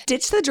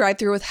 Ditch the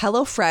drive-thru with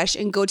HelloFresh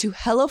and go to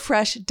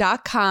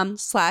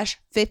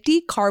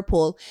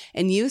HelloFresh.com/50carpool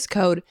and use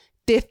code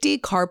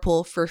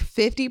 50carpool for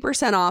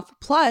 50% off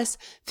plus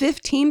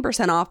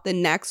 15% off the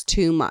next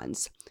 2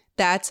 months.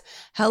 That's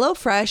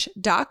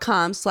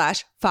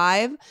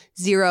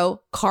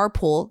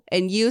HelloFresh.com/50carpool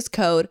and use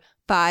code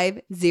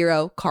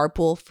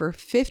carpool for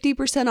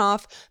 50%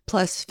 off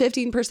plus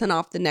 15%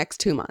 off the next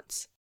 2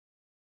 months.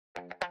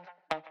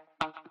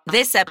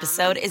 This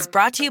episode is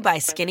brought to you by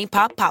Skinny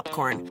Pop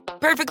Popcorn.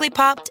 Perfectly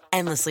popped,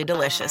 endlessly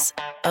delicious.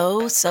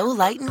 Oh, so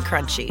light and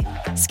crunchy.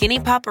 Skinny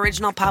Pop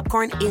Original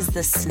Popcorn is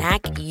the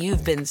snack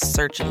you've been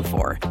searching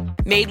for.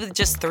 Made with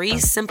just 3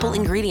 simple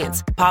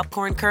ingredients: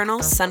 popcorn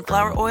kernels,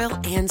 sunflower oil,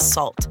 and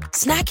salt.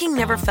 Snacking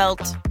never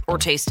felt or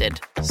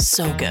tasted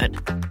so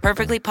good.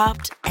 Perfectly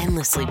popped,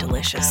 endlessly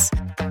delicious.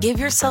 Give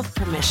yourself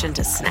permission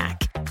to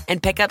snack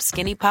and pick up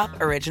Skinny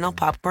Pop Original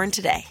Popcorn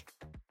today.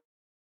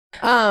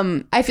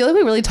 I feel like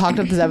we really talked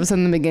about this episode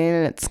in the beginning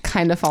and it's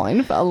kind of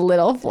falling a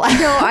little flat.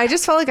 No, I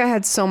just felt like I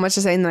had so much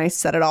to say and then I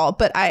said it all.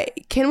 But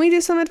can we do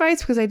some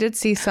advice? Because I did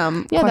see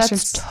some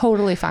questions. That's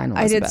totally fine,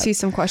 Elizabeth. I did see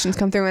some questions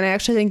come through and I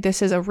actually think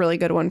this is a really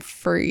good one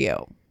for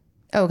you.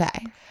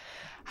 Okay.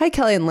 Hi,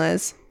 Kelly and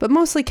Liz, but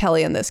mostly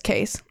Kelly in this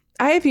case.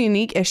 I have a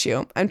unique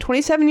issue. I'm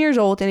 27 years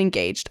old and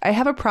engaged. I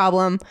have a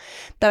problem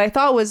that I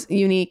thought was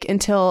unique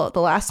until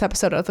the last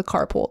episode of The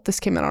Carpool. This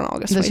came out on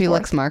August 24th. Does she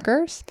like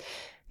markers?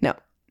 No.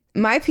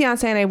 My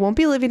fiance and I won't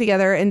be living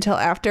together until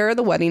after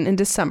the wedding in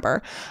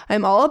December.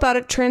 I'm all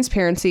about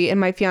transparency, and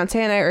my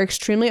fiance and I are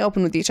extremely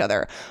open with each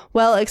other.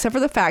 Well, except for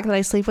the fact that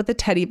I sleep with a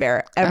teddy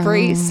bear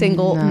every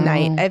single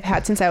night I've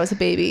had since I was a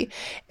baby.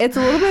 It's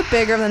a little bit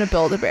bigger than a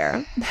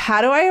Build-A-Bear.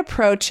 How do I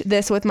approach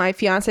this with my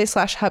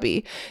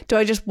fiance/hubby? Do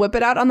I just whip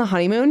it out on the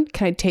honeymoon?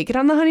 Can I take it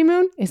on the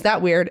honeymoon? Is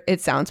that weird? It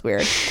sounds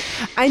weird.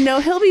 I know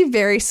he'll be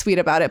very sweet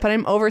about it, but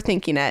I'm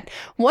overthinking it.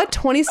 What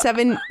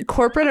 27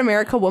 corporate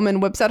America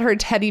woman whips out her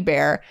teddy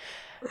bear,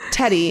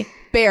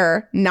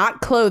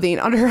 not clothing,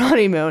 on her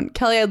honeymoon?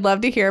 Kelly, I'd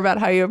love to hear about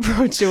how you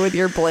approached it with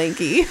your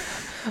blankie.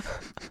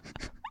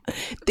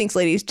 Thanks,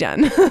 ladies.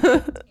 Jen.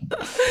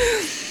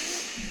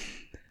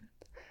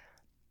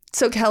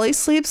 So Kelly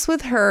sleeps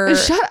with her.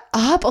 Shut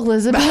up,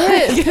 Elizabeth.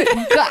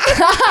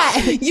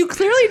 God. You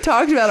clearly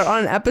talked about it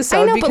on an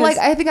episode. I know, but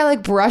I think I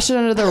brushed it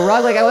under the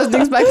rug. I wasn't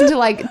expecting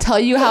to tell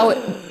you how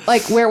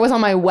where it was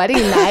on my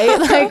wedding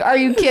night. Are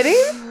you kidding?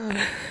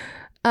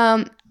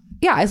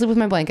 Yeah, I sleep with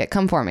my blanket.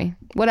 Come for me.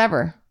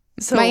 Whatever.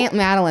 So my Aunt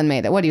Madeline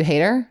made it. What, do you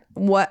hate her?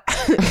 What?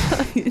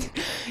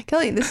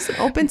 Kelly, this is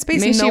an open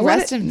space. May she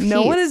rest in peace.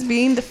 No one is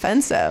being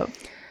defensive.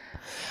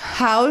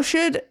 How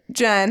should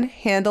Jen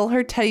handle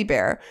her teddy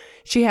bear?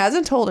 She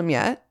hasn't told him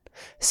yet.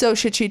 So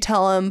should she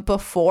tell him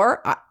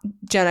before?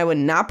 Jen, I would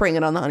not bring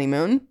it on the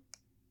honeymoon.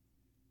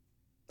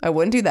 I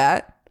wouldn't do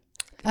that.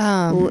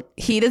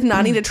 He does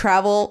not need to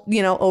travel,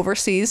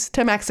 overseas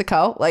to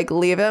Mexico.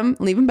 Leave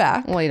him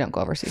back. Well, you don't go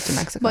overseas to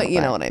Mexico. But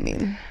you know what I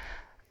mean.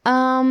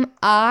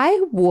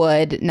 I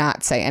would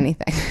not say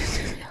anything,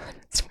 to be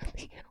honest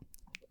with you.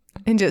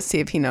 And just see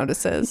if he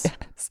notices.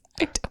 Yes,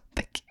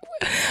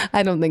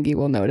 I don't think he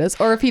will notice.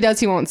 Or if he does,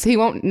 he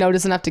won't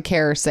notice enough to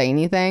care or say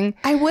anything.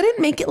 I wouldn't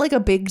make it a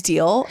big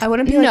deal. I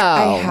wouldn't be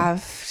I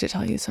have to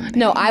tell you something.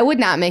 No, I would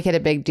not make it a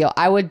big deal.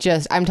 I would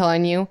I'm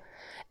telling you.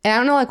 And I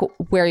don't know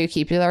where you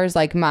keep yours.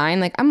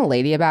 Mine, I'm a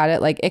lady about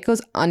it. It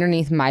goes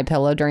underneath my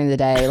pillow during the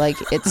day.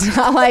 It's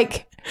not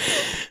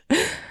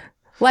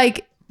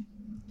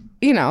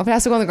if it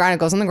has to go on the ground, it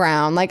goes on the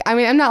ground.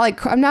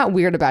 I'm not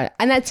weird about it.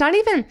 And it's not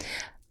even,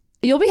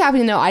 you'll be happy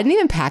to know I didn't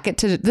even pack it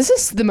this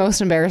is the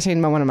most embarrassing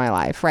moment of my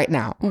life right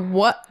now.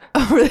 What?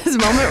 Over this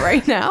moment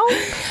right now?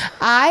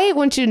 I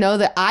want you to know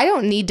that I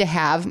don't need to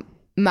have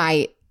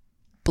my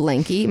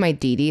blankie, my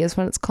DD is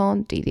what it's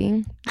called,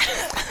 DD.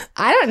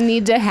 I don't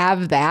need to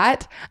have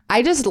that.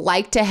 I just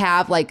like to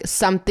have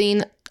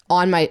something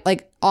on my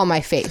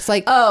face.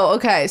 Oh,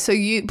 okay. So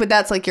but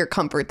that's your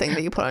comfort thing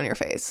that you put on your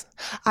face.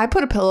 I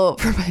put a pillow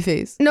over my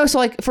face. No,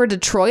 so for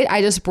Detroit,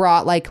 I just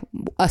brought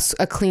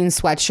a clean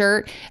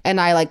sweatshirt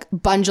and I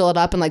bundle it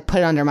up and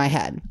put it under my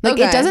head.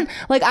 Okay. It doesn't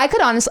I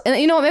could honestly, and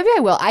maybe I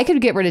will. I could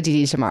get rid of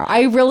DD tomorrow.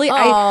 I really,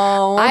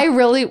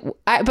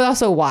 but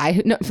also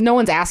why? No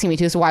one's asking me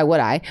to, so why would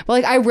I?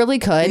 But I really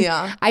could.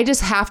 Yeah. I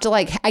just have to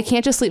I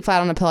can't just sleep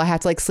flat on a pillow. I have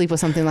to sleep with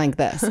something like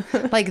this,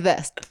 like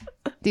this.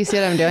 Do you see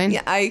what I'm doing?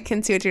 Yeah, I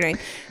can see what you're doing.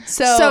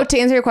 So to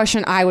answer your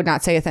question, I would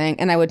not say a thing,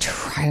 and I would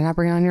try to not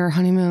bring it on your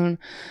honeymoon.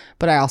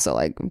 But I also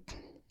I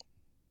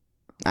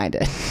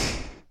did.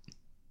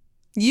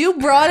 You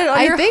brought it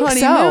on your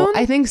honeymoon?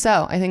 I think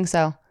so.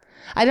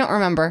 I don't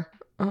remember.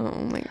 Oh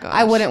my gosh.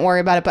 I wouldn't worry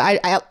about it,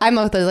 but I'm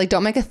with it.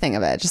 Don't make a thing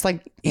of it. Just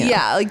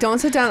yeah, don't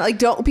sit down.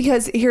 Don't,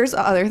 because here's the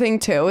other thing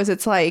too, is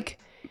it's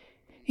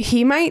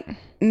he might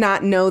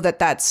not know that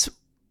that's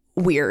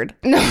weird.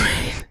 No.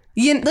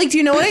 Do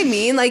you know what I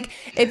mean?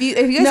 If you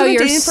guys have been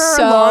dating for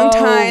a long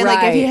time,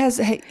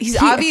 if he's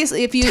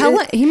obviously, if you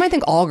he might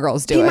think all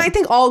girls do it. He might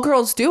think all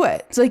girls do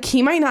it. It's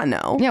he might not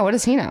know. Yeah, what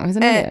does he know? He's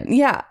an idiot.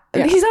 Yeah,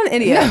 he's not an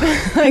idiot.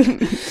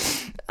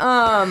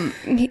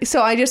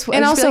 So I just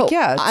and also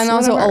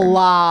whatever.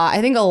 I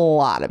think a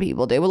lot of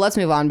people do. But let's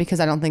move on because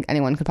I don't think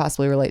anyone could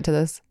possibly relate to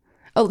this.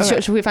 Oh, okay.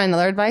 Should we find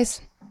another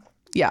advice?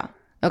 Yeah.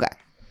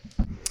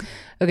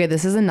 Okay,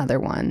 this is another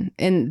one.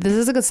 And this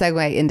is a good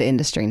segue into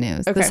industry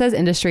news. Okay. This says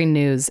industry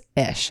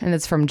news-ish, and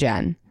it's from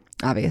Jen,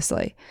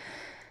 obviously.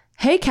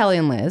 Hey, Kelly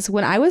and Liz.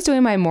 When I was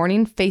doing my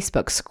morning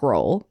Facebook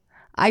scroll,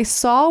 I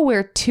saw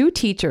where 2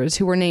 teachers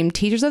who were named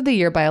Teachers of the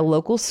Year by a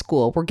local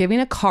school were giving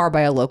a car by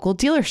a local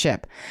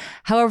dealership.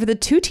 However, the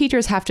 2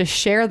 teachers have to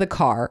share the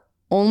car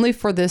only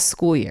for this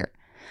school year.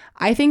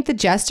 I think the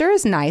gesture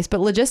is nice,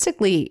 but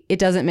logistically, it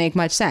doesn't make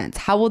much sense.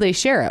 How will they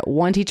share it?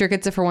 One teacher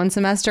gets it for one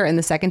semester and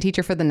the second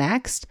teacher for the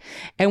next?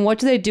 And what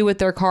do they do with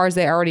their cars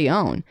they already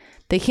own?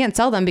 They can't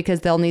sell them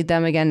because they'll need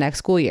them again next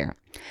school year.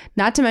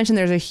 Not to mention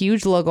there's a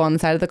huge logo on the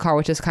side of the car,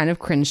 which is kind of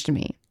cringe to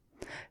me.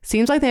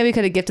 Seems like they maybe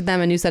could have gifted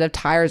them a new set of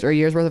tires or a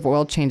year's worth of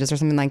oil changes or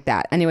something like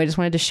that. Anyway, just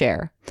wanted to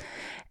share.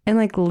 And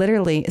like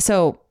literally,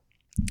 so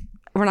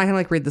we're not going to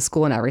like read the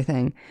school and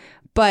everything,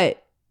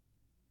 but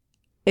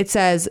it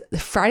says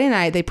Friday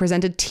night they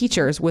presented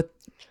teachers with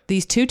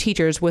these 2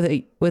 teachers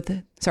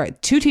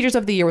two teachers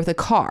of the year with a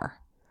car.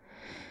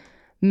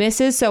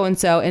 Mrs.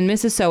 So-and-so and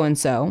Mrs.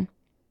 So-and-so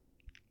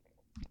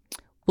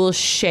will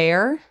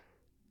share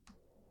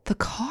the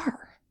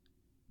car.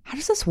 How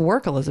does this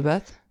work,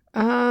 Elizabeth?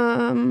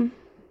 We'll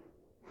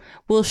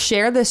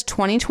share this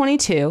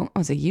 2022,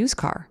 it's a used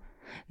car,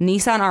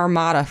 Nissan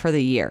Armada for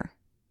the year.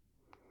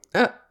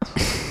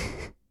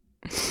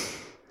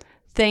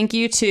 Thank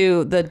you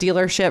to the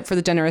dealership for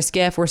the generous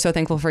gift. We're so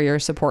thankful for your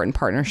support and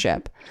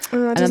partnership.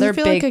 It doesn't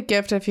feel like a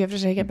gift if you have to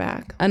take it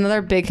back.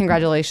 Another big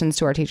congratulations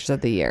to our Teachers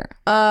of the Year.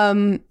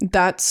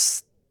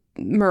 That's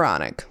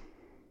moronic.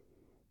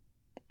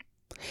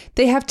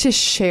 They have to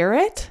share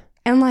it?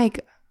 And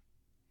like,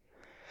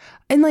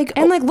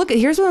 look,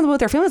 here's one with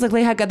their families.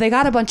 Like they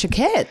got a bunch of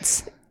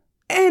kids.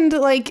 And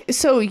like,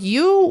 so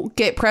you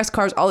get press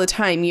cars all the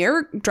time.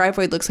 Your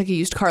driveway looks like a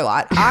used car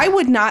lot. I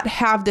would not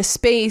have the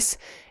space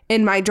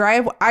in my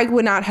drive. I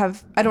would not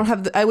have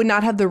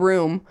the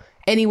room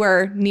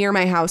anywhere near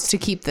my house to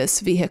keep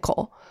this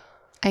vehicle.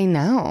 I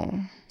know.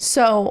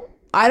 So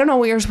I don't know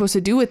what you're supposed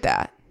to do with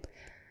that.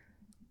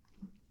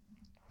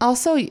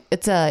 Also,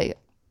 it's a...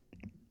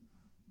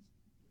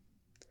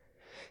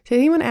 Did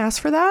anyone ask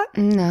for that?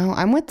 No,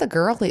 I'm with the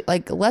girlie.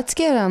 Like, let's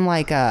get them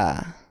like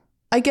a...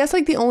 I guess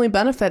like the only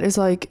benefit is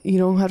like you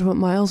don't have to put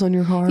miles on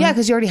your car. Yeah,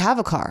 because you already have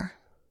a car.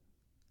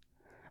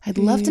 I'd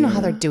love to know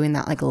how they're doing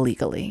that like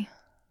legally.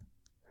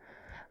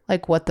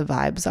 Like what the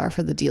vibes are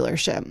for the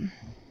dealership.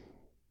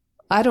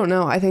 I don't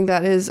know. I think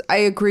I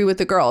agree with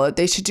the girl that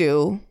they should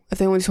do, if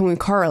they want to do something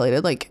car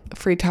related, like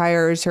free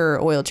tires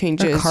or oil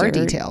changes. Or car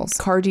details.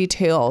 Car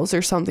details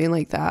or something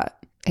like that.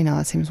 I know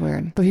that seems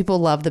weird, but people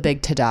love the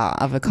big ta-da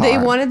of a car. They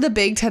wanted the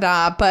big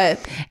ta-da,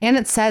 and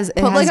it says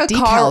it has like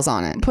decals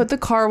on it. Put the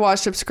car wash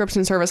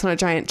subscription service on a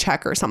giant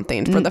check or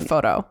something for the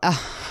photo.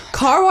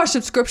 Car wash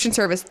subscription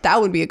service,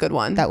 that would be a good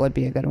one. That would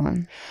be a good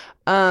one.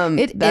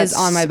 It is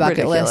on my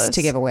bucket list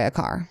to give away a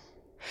car.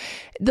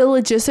 The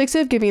logistics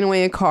of giving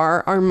away a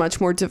car are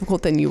much more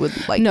difficult than you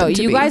would like. No, them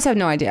to you be. guys have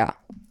no idea.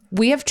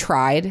 We have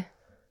tried.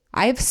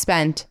 I have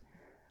spent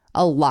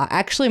a lot,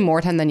 actually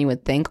more time than you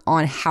would think,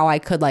 on how I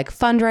could like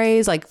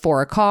fundraise like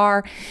for a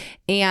car,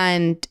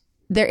 and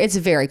it's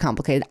very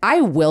complicated.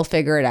 I will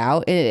figure it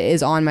out. It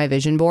is on my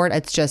vision board.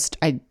 It's just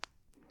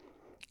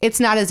it's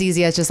not as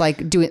easy as just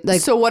like doing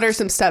like. So what are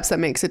some steps that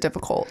makes it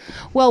difficult?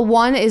 Well,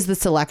 one is the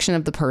selection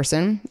of the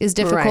person is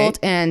difficult, right.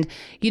 And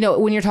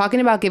when you're talking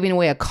about giving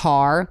away a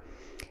car,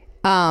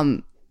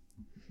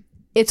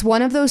 it's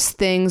one of those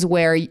things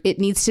where it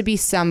needs to be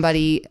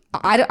somebody.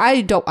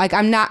 I don't like.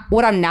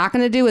 What I'm not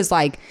going to do is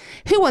like,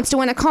 who wants to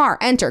win a car?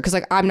 Enter, because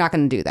like I'm not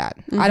going to do that.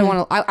 Mm-hmm. I don't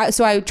want to.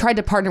 So I tried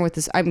to partner with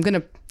this. I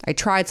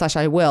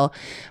will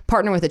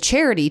partner with a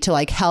charity to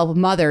like help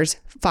mothers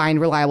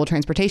find reliable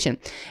transportation.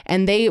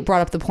 And they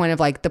brought up the point of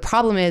like the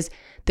problem is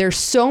there's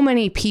so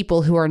many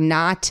people who are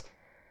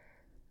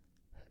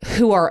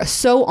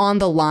so on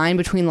the line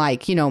between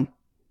like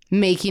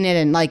making it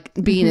and like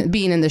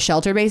being in the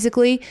shelter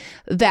basically,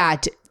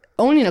 that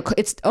owning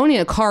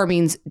a car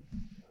means,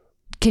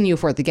 can you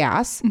afford the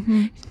gas?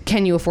 Mm-hmm.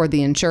 Can you afford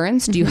the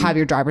insurance? Do you have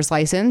your driver's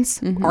license?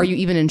 Mm-hmm. Are you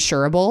even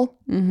insurable?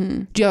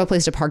 Mm-hmm. Do you have a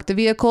place to park the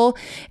vehicle?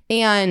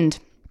 And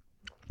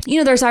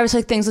there's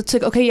obviously things that's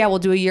like, okay, yeah, we'll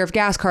do a year of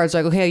gas cards.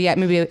 Like, okay, yeah,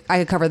 maybe I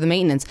could cover the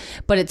maintenance,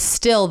 but it's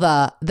still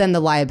the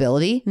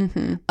liability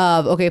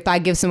of, okay, if I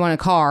give someone a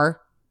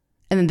car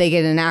and then they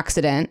get in an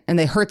accident and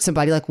they hurt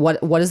somebody, like what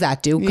does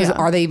that do? Because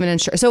are they even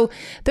insured? So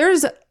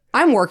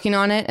I'm working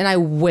on it and I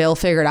will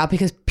figure it out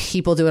because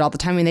people do it all the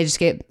time. This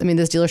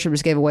dealership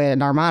just gave away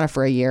an Armada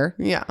for a year.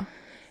 Yeah.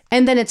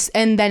 And then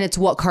it's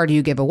what car do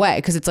you give away?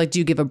 Because it's like, do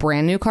you give a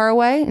brand new car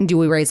away? And do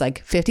we raise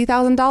like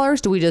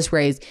 $50,000? Do we just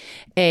raise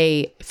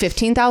a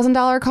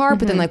 $15,000 car?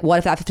 But then like, what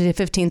if that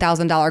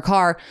 $15,000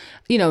 car,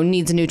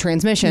 needs a new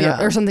transmission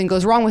or something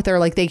goes wrong with it, or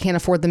like they can't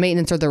afford the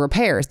maintenance or the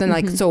repairs? Then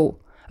like,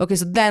 okay,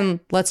 so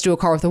then let's do a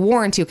car with a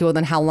warranty. Okay, well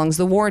then how long's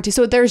the warranty?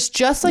 So there's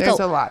just like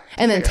a lot.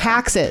 And then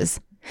taxes.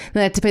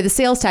 Then they have to pay the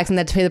sales tax and they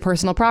have to pay the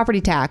personal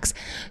property tax.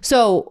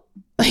 So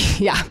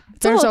yeah.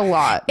 There's a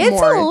lot. It's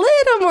a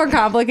little more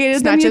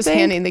complicated than you think. It's not just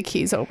handing the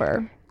keys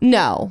over.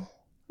 No.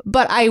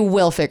 But I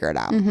will figure it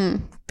out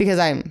because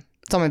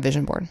it's on my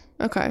vision board.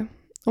 Okay.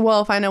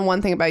 Well, if I know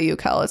one thing about you,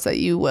 Kel, it's that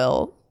you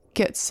will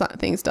get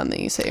things done that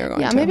you say you're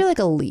going to. Yeah, maybe like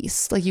a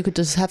lease. Like you could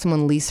just have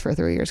someone lease for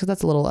 3 years because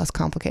that's a little less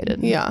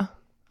complicated. Yeah.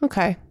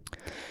 Okay.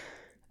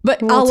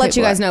 But I'll let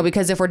you guys know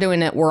because if we're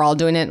doing it, we're all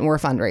doing it and we're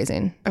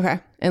fundraising. Okay.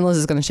 And Liz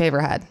is going to shave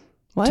her head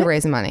to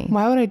raise money.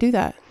 Why would I do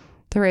that?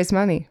 To raise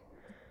money.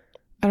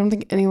 I don't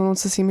think anyone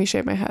wants to see me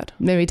shave my head.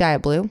 Maybe dye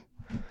it blue.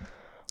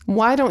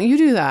 Why don't you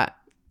do that?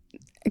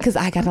 Because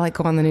I got to like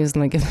go on the news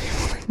and like give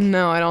people.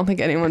 No, I don't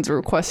think anyone's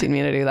requesting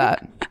me to do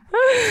that.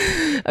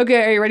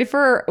 Okay, are you ready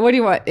for, what do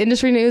you want?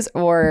 Industry news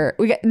or,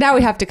 now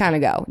we have to kind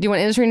of go. Do you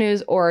want industry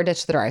news or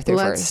ditch the drive-thru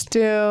first? Let's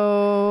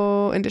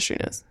do industry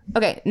news.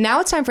 Okay, now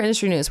it's time for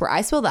industry news where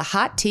I spill the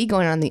hot tea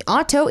going on in the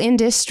auto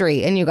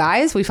industry. And you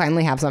guys, we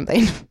finally have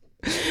something.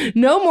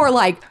 No more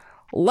like,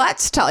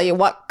 let's tell you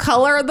what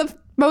color the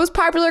most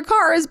popular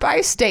car is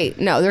by state.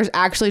 No, there's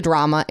actually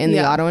drama in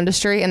the auto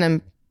industry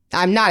and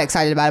I'm not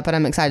excited about it, but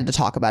I'm excited to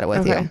talk about it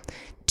with you.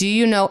 Do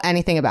you know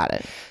anything about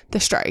it? The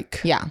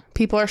strike. Yeah.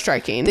 People are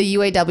striking. The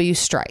UAW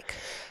strike.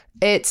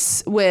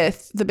 It's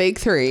with the big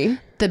three.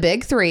 The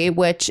big three,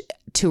 which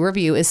to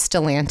review is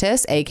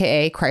Stellantis,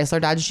 aka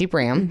Chrysler, Dodge, Jeep,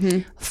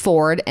 Ram,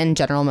 Ford, and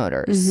General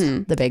Motors.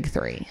 The big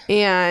three.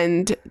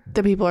 And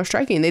the people are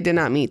striking. They did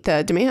not meet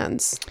the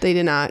demands. They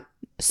did not.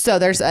 So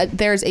there's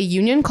a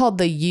union called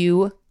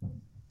the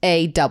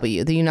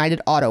UAW, the United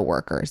Auto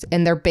Workers.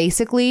 And they're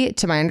basically,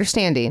 to my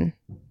understanding...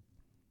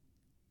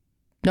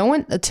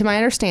 to my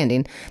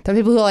understanding, there are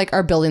people who like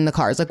are building the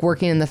cars, like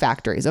working in the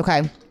factories.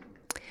 Okay.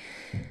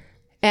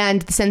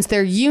 And since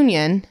they're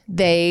union,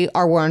 they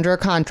are under a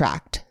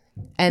contract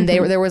and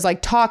there was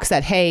like talks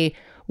that, hey,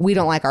 we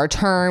don't like our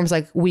terms.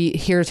 Like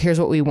here's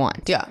what we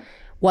want. Yeah.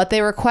 What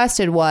they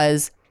requested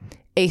was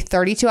a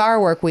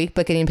 32-hour work week,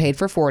 but getting paid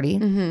for 40,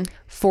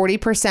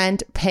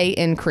 40% pay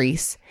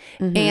increase.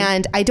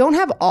 And I don't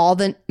have all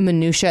the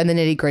minutia and the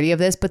nitty gritty of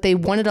this, but they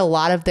wanted a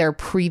lot of their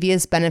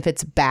previous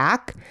benefits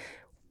back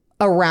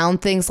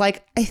around things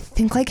like, I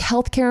think like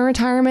healthcare and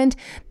retirement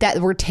that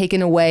were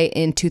taken away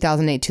in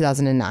 2008,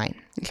 2009.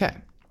 Okay.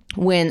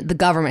 When the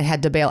government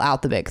had to bail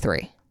out the big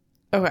three.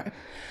 Okay.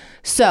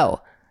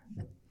 So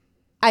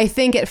I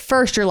think at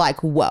first you're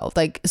like, whoa.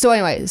 Like, so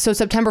anyway, so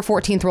September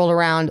 14th rolled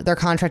around, their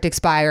contract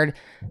expired.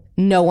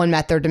 No one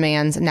met their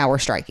demands. Now we're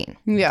striking.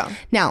 Yeah.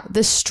 Now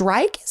the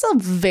strike is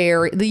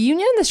the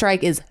union in the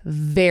strike is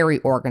very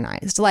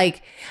organized.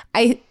 Like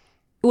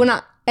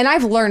and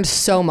I've learned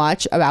so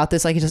much about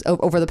this, like just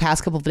over the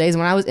past couple of days.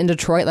 When I was in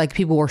Detroit, like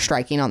people were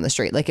striking on the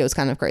street. Like it was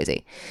kind of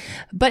crazy.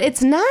 But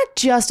it's not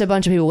just a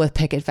bunch of people with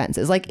picket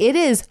fences. Like it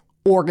is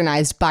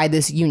organized by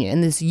this union.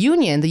 And this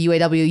union, the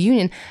UAW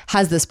union,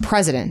 has this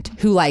president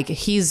who like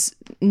he's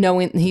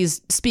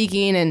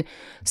speaking and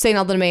saying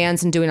all the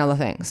demands and doing all the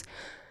things.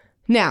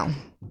 Now,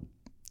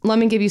 let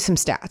me give you some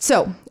stats.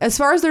 So as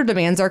far as their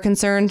demands are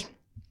concerned,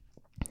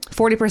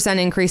 40%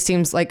 increase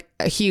seems like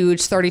a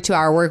huge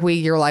 32-hour work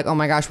week. You're like, oh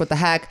my gosh, what the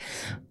heck?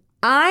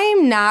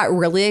 I'm not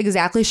really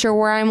exactly sure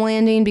where I'm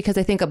landing because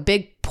I think a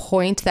big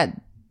point that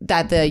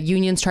the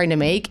union's trying to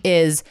make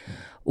is,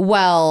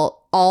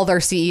 well, all their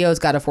CEOs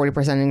got a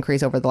 40%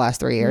 increase over the last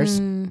 3 years.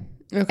 Okay.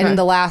 And in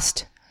the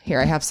last, here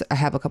I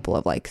have a couple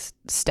of like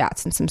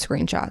stats and some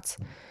screenshots.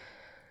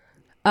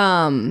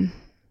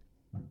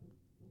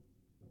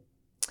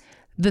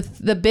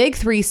 The big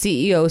three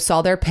CEOs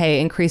saw their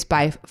pay increase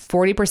by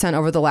 40%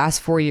 over the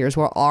last 4 years,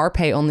 while our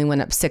pay only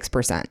went up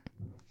 6%.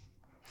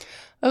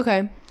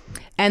 Okay.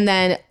 And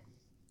then,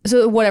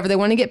 so whatever, they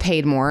want to get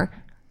paid more.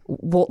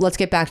 Well, let's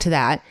get back to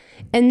that.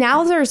 And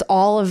now there's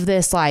all of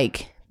this,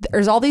 like,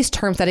 there's all these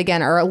terms that,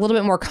 again, are a little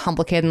bit more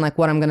complicated than like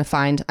what I'm going to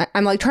find.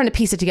 I'm like trying to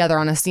piece it together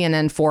on a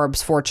CNN,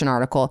 Forbes, Fortune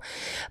article.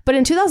 But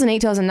in 2008,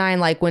 2009,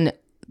 like when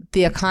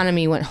the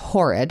economy went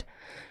horrid,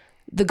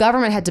 the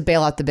government had to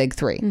bail out the big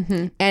three.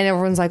 And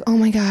everyone's like, oh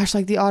my gosh,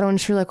 like the auto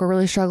industry, like we're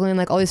really struggling,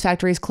 like all these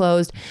factories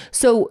closed.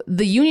 So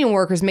the union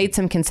workers made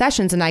some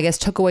concessions and I guess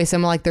took away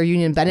some of like their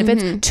union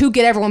benefits to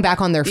get everyone back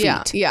on their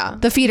feet. Yeah.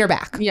 The feet are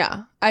back.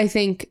 Yeah. I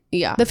think,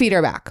 yeah. The feet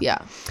are back. Yeah.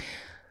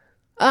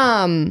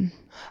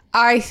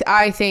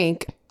 I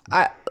think,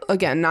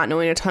 again, not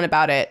knowing a ton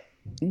about it,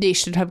 they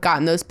should have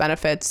gotten those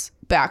benefits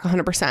back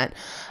 100%.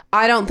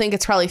 I don't think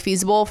it's probably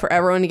feasible for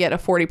everyone to get a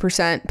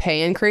 40%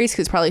 pay increase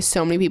because probably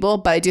so many people,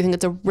 but I do think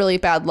it's a really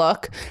bad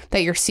look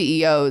that your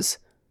CEOs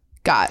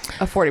got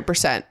a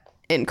 40%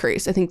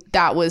 increase. I think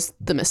that was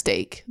the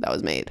mistake that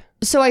was made.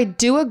 So I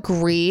do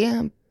agree.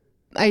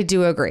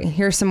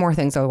 Here's some more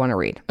things I want to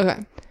read.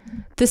 Okay.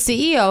 The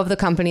CEO of the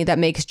company that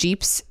makes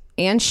Jeeps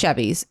and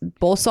Chevys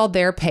both saw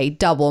their pay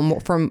double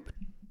from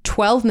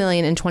 $12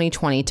 million in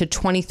 2020 to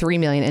 $23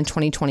 million in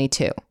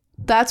 2022.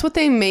 That's what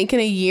they make in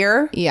a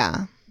year?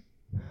 Yeah.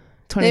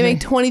 They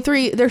make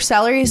their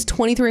salary is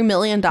 $23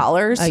 million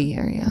a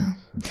year, yeah.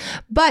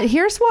 But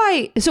here's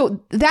why,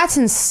 so that's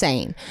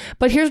insane.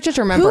 But here's just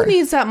remember. Who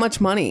needs that much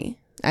money?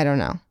 I don't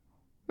know.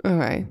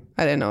 Okay.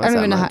 I didn't know it was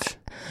that much.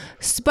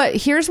 But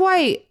here's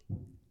why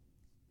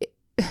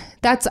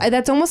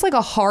that's almost like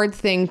a hard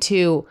thing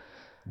to,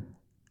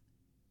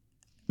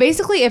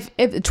 basically if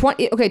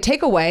 20, okay,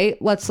 take away,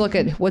 let's look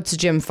at what's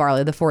Jim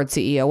Farley, the Ford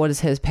CEO, what is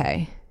his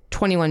pay?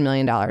 $21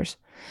 million.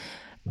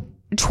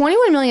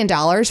 $21 million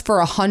for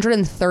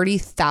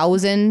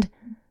 130,000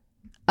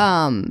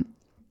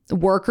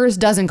 workers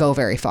doesn't go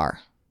very far.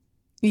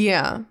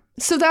 Yeah.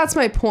 So that's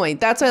my point.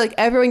 That's why like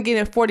everyone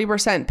getting a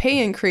 40%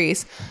 pay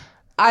increase,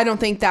 I don't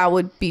think that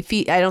would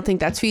be I don't think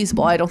that's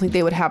feasible. I don't think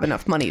they would have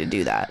enough money to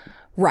do that.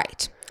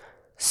 Right.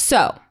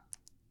 So,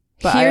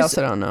 but I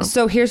also don't know.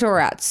 So here's where we're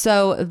at.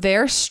 So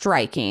they're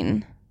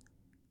striking. I'm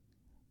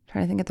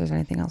trying to think if there's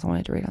anything else I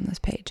wanted to read on this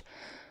page.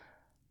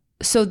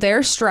 So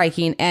they're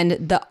striking and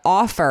the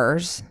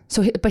offers.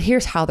 But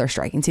here's how they're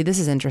striking. See, this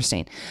is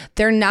interesting.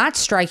 They're not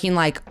striking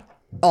like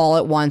all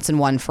at once and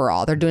one for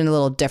all. They're doing it a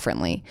little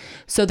differently.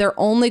 So they're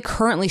only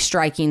currently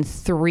striking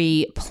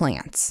 3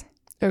 plants.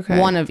 Okay.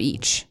 One of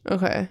each.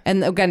 Okay.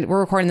 And again, we're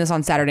recording this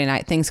on Saturday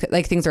night. Things are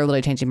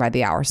literally changing by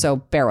the hour. So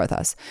bear with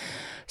us.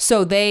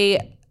 So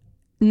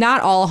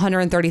not all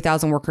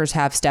 130,000 workers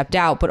have stepped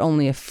out, but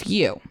only a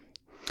few.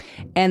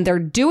 And they're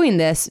doing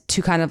this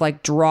to kind of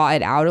like draw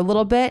it out a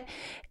little bit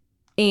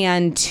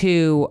and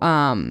to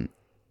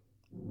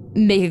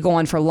make it go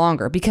on for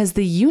longer, because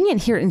the union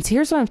here, and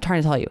here's what I'm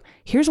trying to tell you.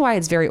 Here's why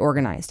it's very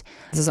organized.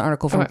 This is an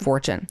article from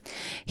Fortune.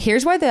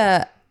 Here's why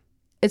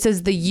it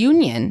says the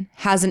union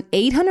has an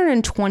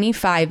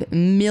 $825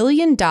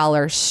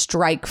 million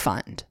strike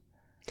fund.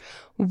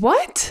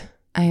 What?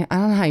 I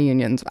don't know how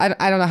unions, I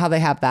don't know how they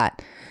have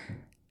that.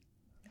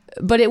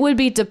 But it would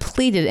be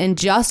depleted in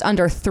just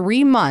under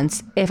 3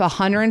 months if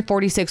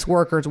 146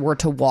 workers were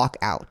to walk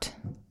out.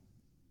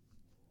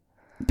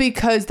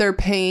 Because they're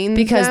paying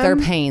they're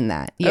paying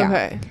that. Yeah.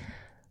 Okay.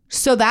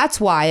 So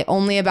that's why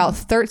only about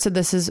so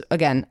this is,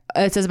 again,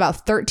 it says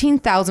about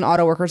 13,000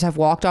 auto workers have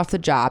walked off the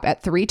job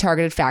at 3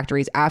 targeted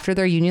factories after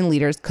their union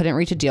leaders couldn't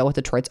reach a deal with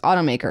Detroit's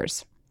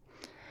automakers.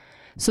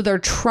 So they're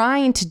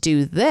trying to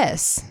do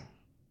this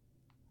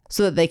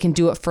so that they can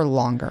do it for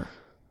longer.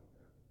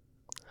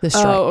 The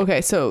strike. Oh,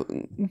 okay. So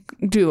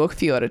do a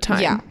few at a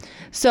time. Yeah.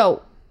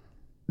 So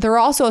they're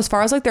also, as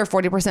far as like their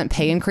 40%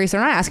 pay increase,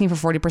 they're not asking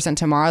for 40%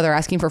 tomorrow. They're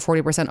asking for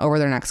 40% over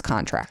their next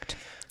contract.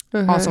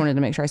 Okay. Also wanted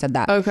to make sure I said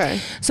that. Okay.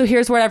 So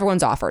here's what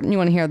everyone's offered. You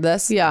want to hear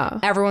this? Yeah.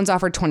 Everyone's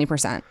offered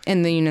 20%,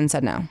 and the union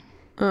said no.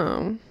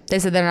 Oh. They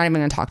said they're not even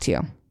going to talk to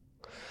you.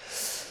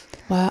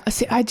 Well,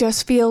 see, I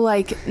just feel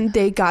like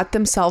they got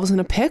themselves in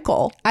a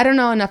pickle. I don't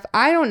know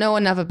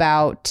enough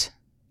about.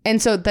 And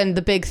so then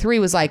the big 3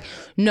 was like,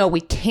 no,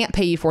 we can't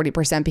pay you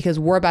 40% because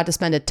we're about to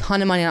spend a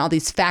ton of money on all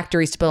these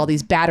factories to build all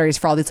these batteries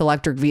for all these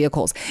electric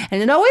vehicles. And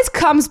it always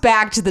comes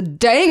back to the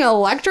dang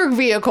electric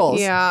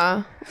vehicles.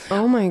 Yeah.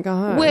 Oh my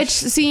gosh. Which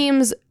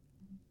seems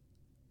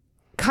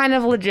kind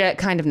of legit,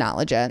 kind of not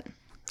legit.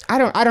 I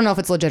don't know if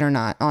it's legit or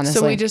not,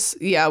 honestly. So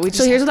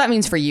So here's what that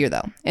means for you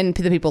though. And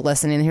to the people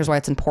listening, here's why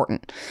it's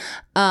important.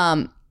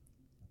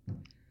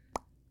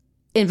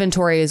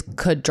 Inventory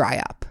could dry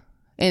up.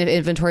 And if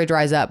inventory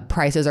dries up,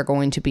 prices are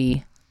going to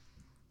be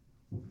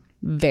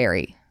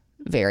very,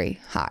 very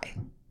high.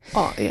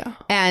 Oh, yeah.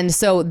 And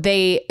so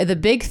the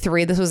big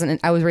 3,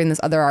 I was reading this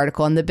other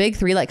article, and the big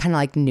 3 kind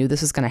of knew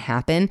this was going to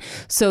happen.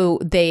 So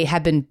they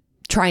have been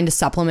trying to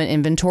supplement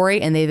inventory,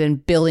 and they've been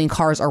building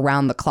cars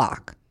around the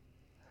clock.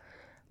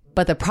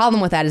 But the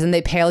problem with that is then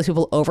they pay all these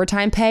people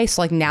overtime pay.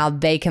 So now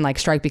they can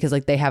strike because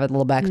they have a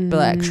little bit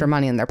extra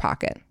money in their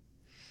pocket.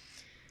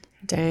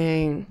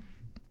 Dang.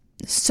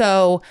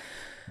 So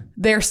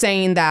they're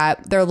saying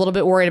that they're a little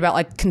bit worried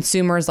about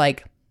consumers,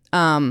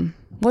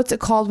 what's it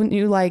called when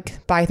you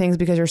buy things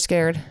because you're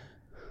scared?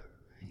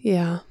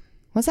 Yeah.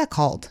 What's that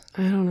called?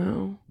 I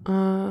don't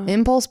know.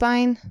 Impulse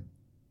buying?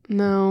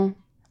 No,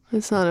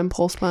 it's not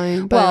impulse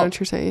buying, but I know what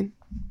you're saying.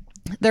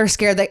 They're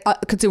scared that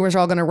consumers are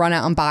all going to run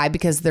out and buy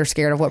because they're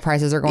scared of what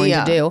prices are going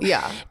to do.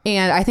 Yeah.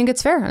 And I think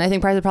it's fair. And I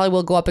think prices probably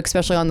will go up,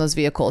 especially on those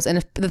vehicles. And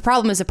if the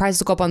problem is if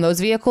prices go up on those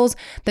vehicles,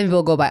 then people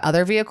will go buy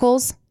other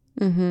vehicles.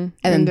 Mm-hmm. And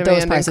then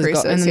those prices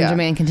go, and then the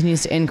demand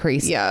continues to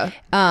increase. Yeah.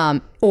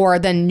 Or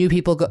then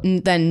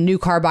new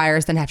car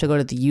buyers then have to go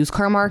to the used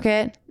car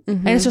market.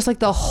 Mm-hmm. And it's just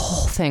the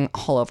whole thing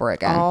all over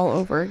again. All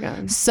over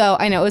again. So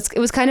I know it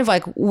was kind of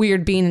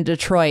weird being in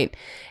Detroit.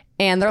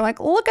 And they're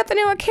look at the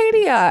new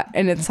Acadia.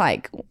 And it's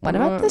what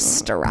about the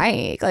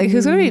strike?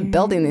 Who's going to be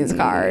building these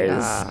cars?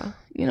 Yeah.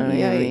 You know what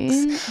I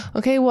mean?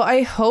 Okay, well,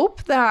 I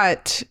hope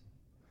that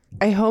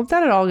it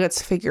all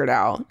gets figured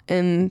out.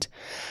 And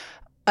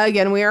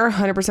again, we are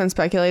 100%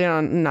 speculating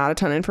on not a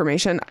ton of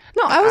information.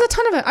 No, I was a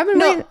ton of it. I've been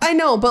waiting. I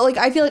know, but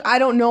I feel I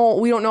don't know.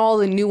 We don't know all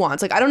the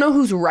nuance. I don't know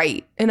who's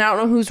right and I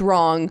don't know who's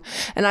wrong.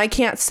 And I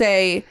can't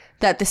say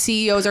that the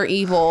CEOs are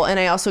evil, and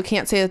I also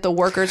can't say that the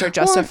workers are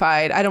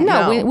justified. I don't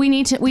know. No, we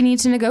need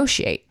to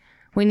negotiate.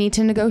 We need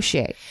to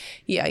negotiate.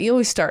 Yeah, you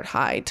always start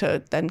high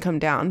to then come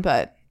down,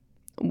 but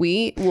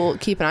we will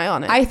keep an eye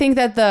on it. I think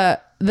that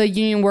the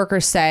union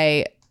workers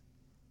say,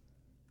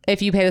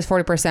 if you paid us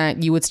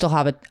 40%, you would still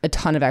have a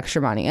ton of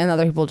extra money. And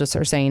other people just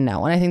are saying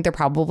no. And I think they're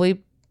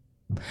probably,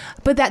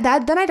 but then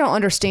I don't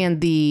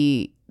understand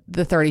the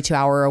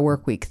 32-hour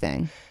work week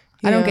thing.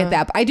 Yeah. I don't get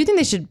that. But I do think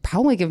they should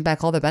probably give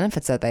back all the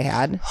benefits that they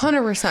had.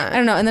 100%. I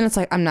don't know. And then it's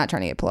I'm not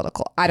trying to get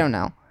political. I don't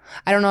know.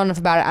 I don't know enough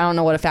about it. I don't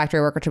know what a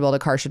factory worker to build a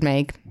car should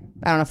make.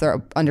 I don't know if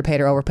they're underpaid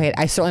or overpaid.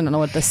 I certainly don't know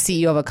what the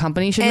CEO of a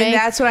company should make. And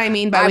that's what I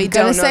mean by we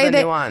don't know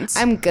the nuance.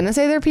 I'm going to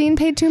say they're being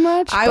paid too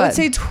much. I would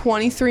say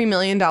 $23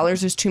 million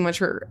is too much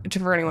for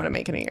anyone to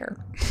make in a year.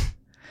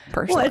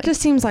 Personally. Well, it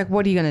just seems like,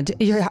 what are you going to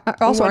do?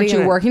 Aren't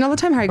you working all the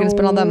time? How are you going to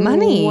spend all that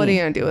money? What are you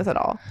going to do with it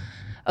all?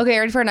 Okay,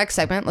 ready for our next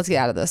segment? Let's get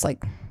out of this,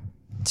 like,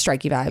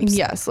 strikey vibes.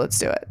 Yes, let's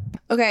do it.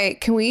 Okay,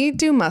 can we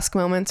do Musk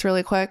moments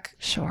really quick?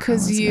 Sure.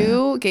 Because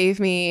you gave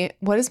me,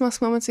 what is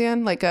Musk moments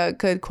again? Like a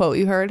good quote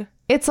you heard?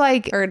 It's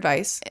like, or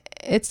advice.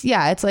 It's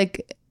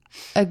like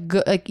a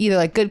good, like either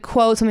like good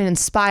quote, something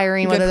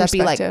inspiring, whether that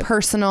be like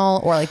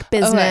personal or like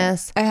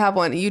business. Okay. I have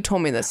one. You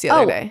told me this the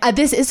other day.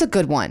 This is a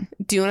good one.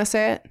 Do you want to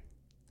say it?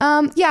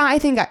 Yeah, I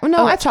think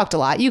I've talked a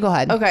lot. You go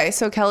ahead. Okay,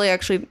 so Kelly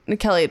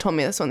told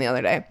me this one the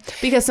other day.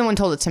 Because someone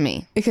told it to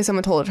me. Because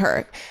someone told it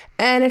her.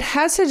 And it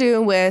has to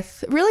do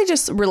with really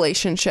just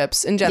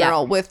relationships in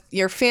general, with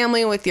your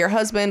family, with your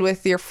husband,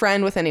 with your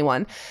friend, with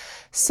anyone.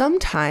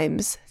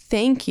 Sometimes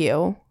thank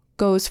you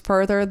goes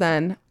further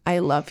than I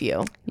love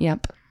you.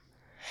 Yep.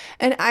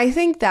 And I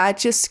think that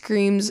just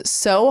screams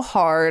so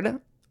hard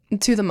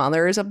to the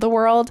mothers of the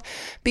world,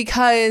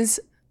 because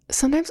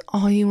sometimes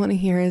all you want to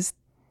hear is,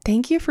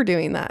 thank you for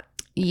doing that.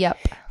 Yep.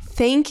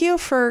 Thank you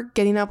for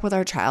getting up with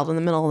our child in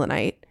the middle of the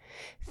night.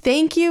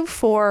 Thank you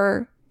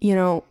for,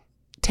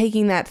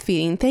 taking that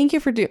feeding. Thank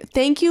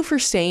you for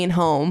staying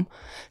home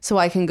so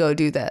I can go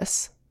do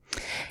this.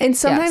 And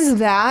sometimes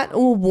that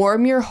will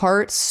warm your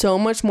heart so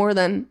much more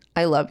than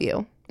I love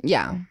you.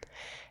 Yeah.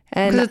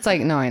 And it's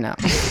like, no, I know.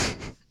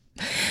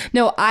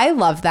 No, I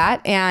love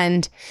that.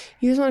 And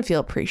you just want to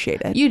feel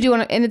appreciated. You do.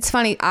 And it's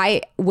funny.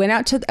 I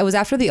was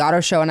after the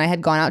auto show and I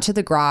had gone out to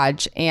the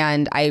garage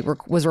and I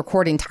was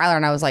recording Tyler,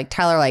 and I was like,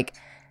 Tyler, like,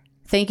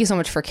 thank you so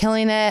much for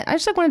killing it. I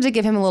just like wanted to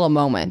give him a little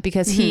moment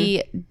because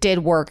he did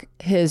work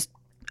his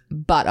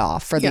butt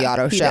off for the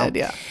auto show. Did,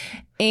 yeah.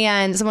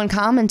 And someone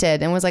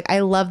commented and was like,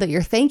 I love that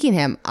you're thanking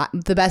him.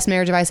 The best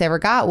marriage advice I ever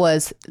got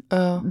was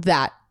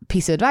that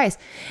piece of advice.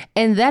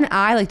 And then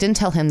I didn't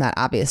tell him that,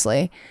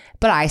 obviously,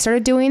 but I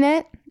started doing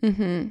it.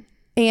 Mm-hmm.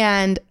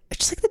 And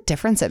just like the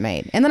difference it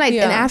made. And then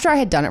and after I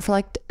had done it for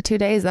like 2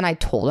 days, then I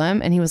told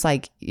him and he was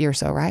like, you're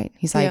so right.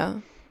 He's like,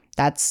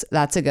 that's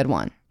a good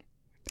one.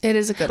 It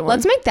is a good one.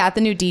 Let's make that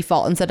the new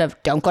default instead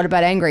of don't go to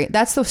bed angry.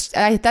 That's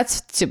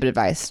stupid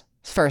advice.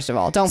 First of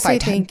all, don't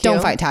fight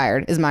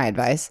tired is my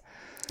advice.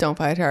 Don't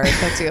fight tired.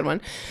 That's a good one.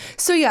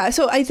 So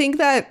I think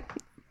that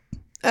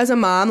as a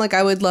mom, like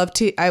I would love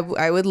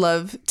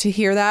to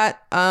hear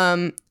that.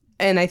 And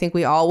I think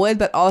we all would,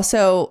 but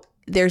also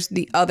there's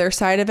the other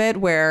side of it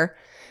where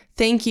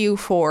thank you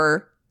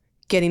for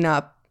getting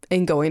up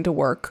and going to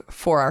work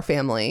for our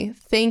family.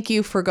 Thank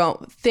you for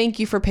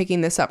picking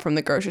this up from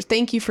the groceries.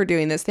 Thank you for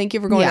doing this. Thank you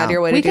for going out of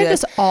your way to do this. We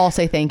could just all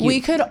say thank you. We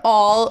could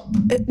all,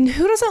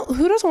 who doesn't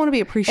want to be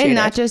appreciated? And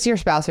not just your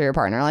spouse or your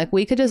partner. Like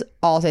we could just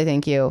all say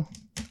thank you.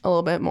 A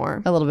little bit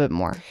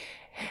more.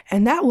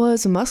 And that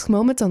was Musk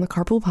Moments on the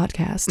Carpool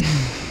Podcast.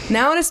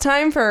 Now it is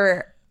time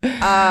for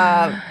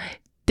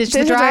Ditch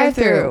the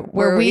Drive-Thru,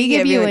 where we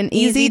give you an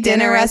easy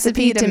dinner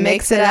recipe to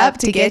mix it up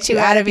to get you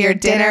out of your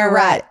dinner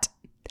rut.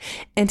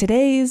 And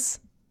today's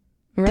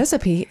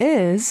recipe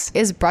is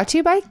brought to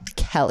you by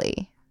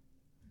Kelly.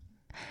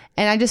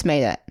 And I just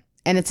made it.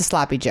 And it's a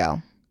Sloppy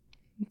Joe.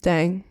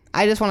 Dang.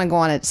 I just want to go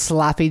on a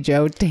Sloppy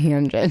Joe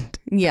tangent.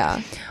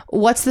 Yeah.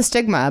 What's the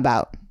stigma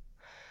about?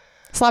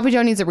 Sloppy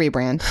Joe needs a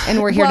rebrand,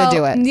 and we're here to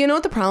do it. You know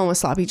what the problem with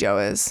Sloppy Joe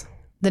is?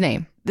 The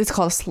name. It's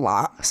called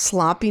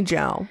Sloppy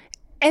Joe.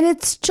 And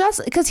it's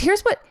just, because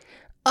here's what,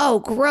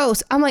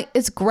 gross. I'm like,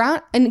 it's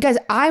ground, and guys,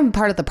 I'm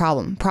part of the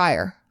problem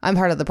I'm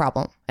part of the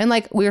problem. And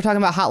like, we were talking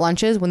about hot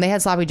lunches. When they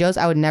had Sloppy Joes,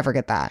 I would never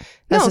get that.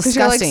 That's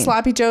disgusting. You're like,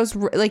 Sloppy Joes,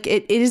 like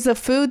it is a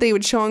food they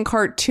would show in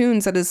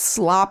cartoons that is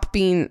slop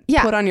being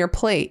put on your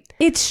plate.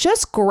 It's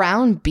just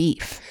ground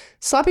beef.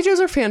 Sloppy Joes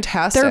are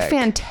fantastic. They're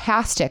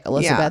fantastic,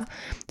 Elizabeth.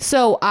 Yeah.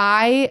 So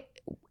I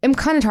am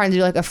kind of trying to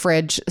do like a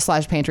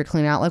fridge/pantry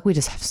clean out. Like we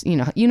just have,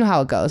 you know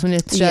how it goes when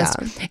it's just,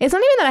 it's not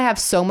even that I have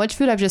so much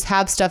food. I just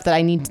have stuff that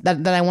I need,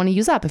 that I want to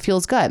use up. It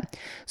feels good.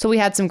 So we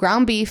had some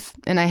ground beef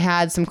and I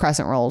had some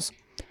crescent rolls.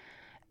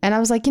 And I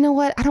was like, you know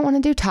what? I don't want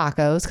to do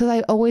tacos because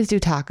I always do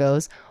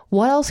tacos.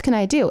 What else can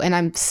I do? And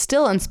I'm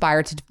still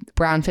inspired to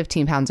brown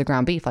 15 pounds of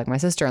ground beef like my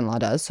sister-in-law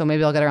does. So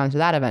maybe I'll get around to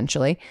that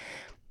eventually.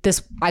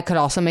 I could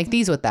also make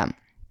these with them.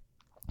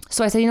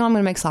 So I said, I'm going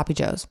to make Sloppy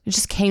Joes. It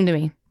just came to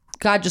me.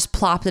 God just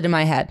plopped it in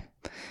my head.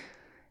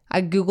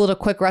 I Googled a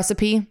quick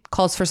recipe.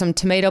 Calls for some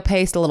tomato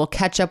paste, a little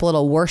ketchup, a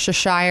little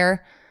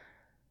Worcestershire,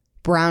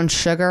 brown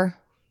sugar.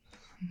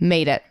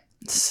 Made it.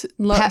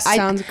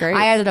 Sounds great.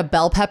 I added a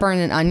bell pepper and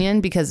an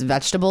onion because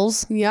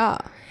vegetables. Yeah.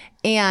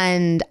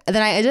 And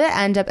then I did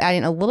end up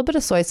adding a little bit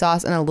of soy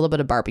sauce and a little bit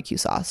of barbecue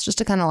sauce just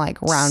to kind of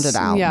like round it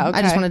out. Yeah, okay.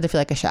 I just wanted to feel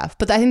like a chef.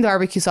 But I think the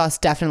barbecue sauce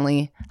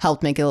definitely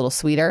helped make it a little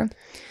sweeter.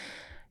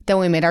 Then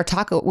we made our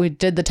taco. We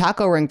did the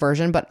taco ring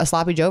version, but a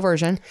Sloppy Joe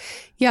version.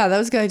 Yeah, that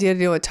was a good idea to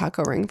do a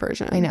taco ring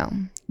version. I know.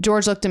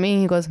 George looked at me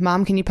and he goes,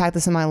 Mom, can you pack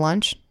this in my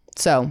lunch?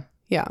 So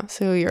Yeah,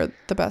 so you're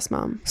the best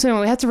mom. So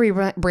anyway, we have to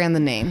rebrand the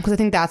name because I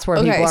think that's where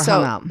people are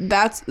hung up.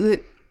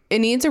 It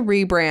needs a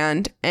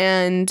rebrand,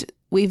 and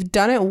we've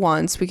done it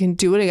once. We can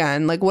do it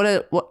again. Like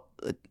what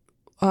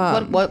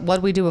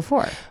we do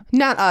before?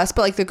 Not us,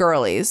 but like the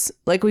girlies.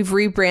 Like we've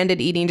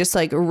rebranded eating just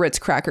like Ritz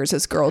crackers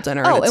as girl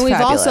dinner. Oh, and we've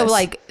fabulous. also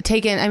like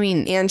taken,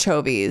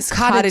 anchovies,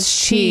 cottage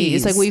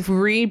cheese. Like we've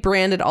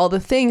rebranded all the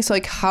things. So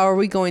like, how are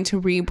we going to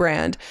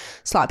rebrand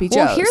Sloppy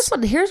Joe's? Well,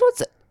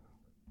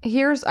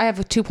 I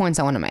have 2 points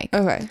I want to make.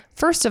 Okay.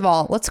 First of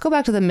all, let's go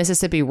back to the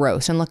Mississippi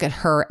roast and look at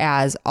her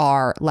as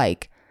our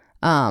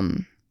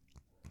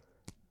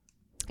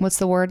what's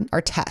the word?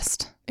 Our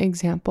test.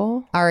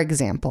 Example. Our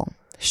example.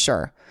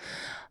 Sure.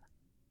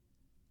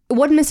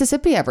 What did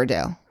Mississippi ever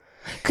do?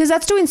 Because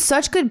that's doing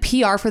such good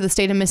PR for the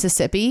state of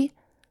Mississippi.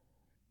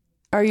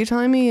 Are you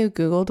telling me you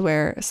Googled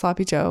where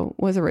Sloppy Joe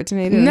was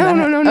originated? No.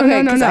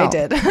 I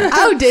did.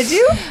 Oh, did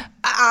you?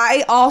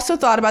 I also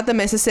thought about the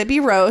Mississippi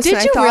roast.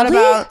 Did you thought really?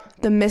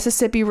 about the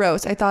Mississippi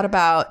roast. I thought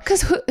about...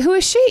 Because who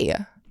is she?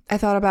 I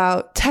thought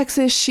about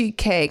Texas sheet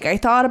cake. I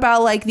thought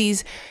about like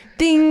these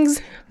things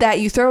that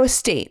you throw a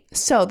state.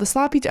 So the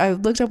Sloppy Joe, I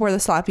looked up where the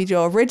Sloppy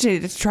Joe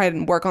originated to try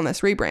and work on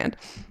this rebrand.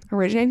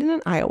 Originated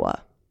in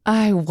Iowa.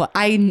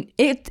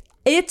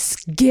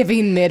 It's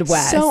giving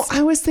Midwest. So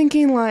I was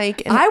thinking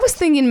like... I was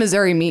thinking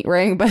Missouri meat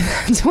ring, but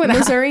that's what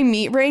Missouri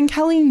meat ring.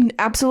 Kelly,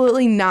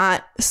 absolutely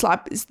not.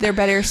 They're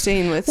better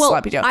staying with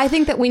Sloppy Joe. I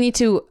think that we need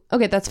to...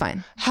 Okay, that's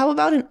fine. How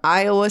about an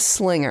Iowa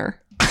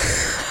slinger?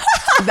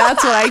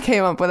 That's what I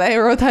came up with. I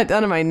wrote that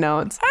down in my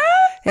notes.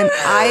 An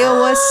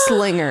Iowa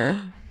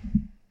slinger.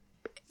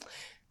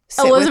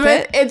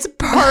 Elizabeth, it's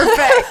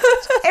perfect.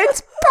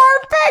 It's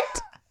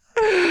perfect.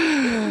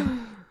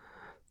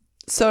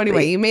 So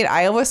anyway, you made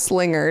Iowa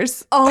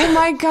slingers. Oh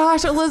my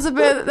gosh,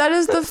 Elizabeth, that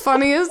is the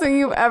funniest thing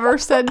you've ever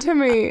said to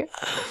me.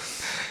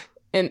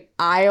 In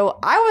Iowa,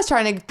 I was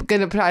trying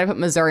to put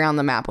Missouri on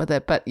the map with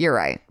it, but you're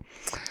right.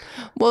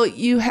 Well,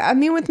 you had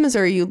me with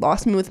Missouri. You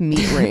lost me with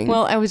meat ring.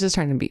 Well, I was just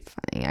trying to be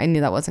funny. I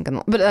knew that wasn't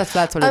gonna. But that's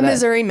what it is. A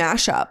Missouri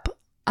mashup.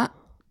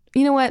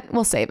 You know what?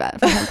 We'll save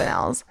that for something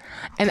else.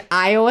 An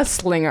Iowa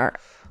slinger.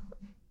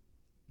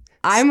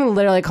 I'm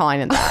literally calling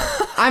it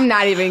that. I'm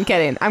not even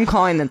kidding. I'm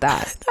calling it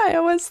that.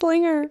 Iowa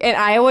slinger. In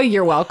Iowa,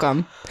 you're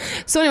welcome.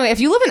 So anyway, if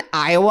you live in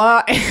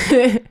Iowa,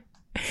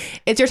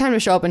 it's your time to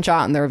show up and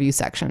shout out in the review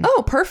section.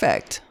 Oh,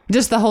 perfect.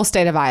 Just the whole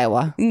state of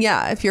Iowa.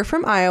 Yeah. If you're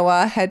from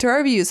Iowa, head to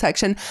our review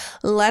section.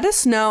 Let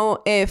us know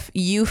if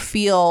you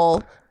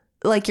feel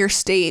like your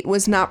state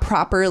was not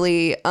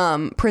properly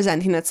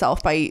presenting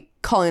itself by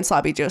calling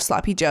Sloppy Joe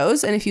Sloppy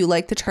Joe's, and if you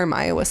like the term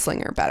Iowa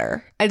slinger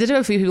better. I did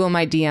have a few people in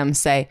my DMs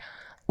say,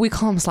 we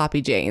call them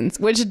Sloppy Janes,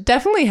 which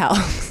definitely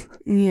helps.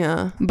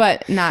 Yeah.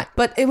 But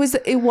it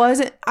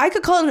wasn't, I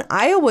could call it an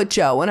Iowa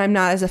Joe and I'm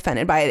not as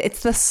offended by it.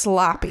 It's the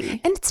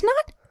sloppy. And it's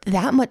not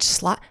that much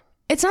it's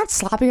not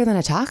sloppier than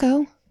a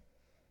taco.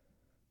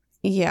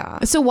 Yeah.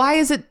 So why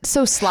is it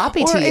so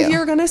sloppy to you? If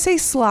you're going to say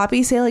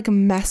sloppy, say like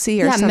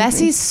messy or something. Yeah,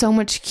 messy's so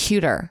much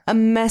cuter. A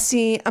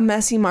messy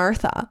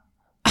Martha.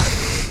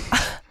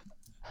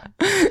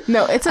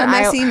 No, it's an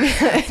Iowa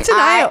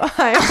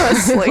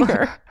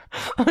slinger.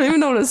 I don't even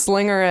know what a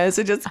slinger is.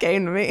 It just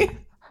came to me.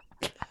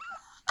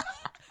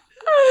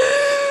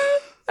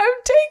 I'm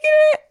taking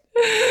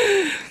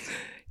it.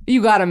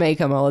 You gotta make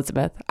them,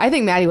 Elizabeth. I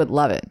think Maddie would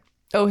love it.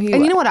 Oh, you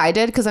know what I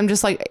did? Because I'm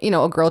just like,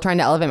 a girl trying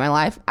to elevate my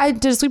life. I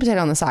did a sweet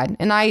potato on the side,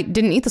 and I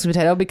didn't eat the sweet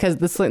potato because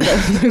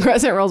the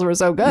crescent rolls were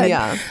so good.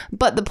 Yeah.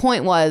 But the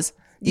point was,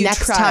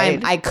 next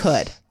time I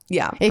could.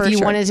 Yeah. If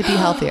you wanted to be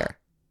healthier.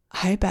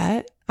 I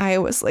bet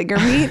Iowa slinger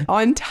meat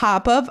on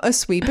top of a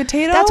sweet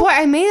potato. That's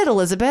why I made it,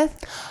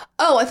 Elizabeth.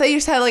 Oh, I thought you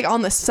said like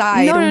on the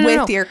side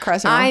with your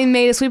crescent roll. I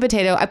made a sweet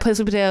potato. I put a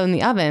sweet potato in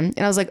the oven,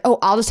 and I was like, oh,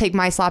 I'll just take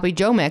my Sloppy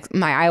Joe mix,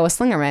 my Iowa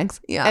slinger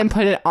mix, and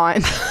put it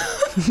on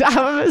top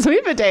of a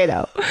sweet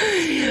potato.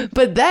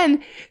 But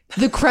then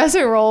the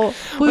crescent roll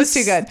was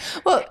too good.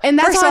 Well, and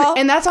that's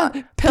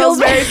on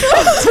Pillsbury.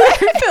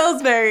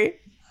 Pillsbury.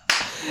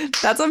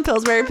 That's on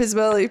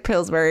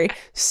Pillsbury.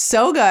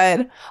 So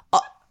good.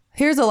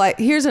 Here's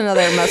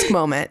another Musk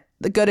moment.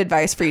 The good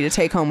advice for you to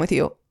take home with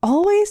you.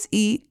 Always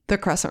eat the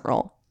crescent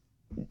roll.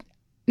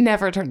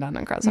 Never turn down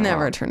the crescent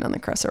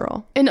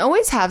roll. And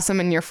always have some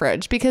in your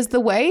fridge, because the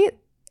way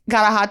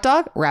got a hot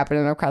dog, wrap it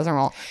in a crescent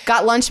roll.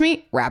 Got lunch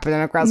meat, wrap it in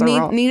a crescent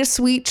roll. Need a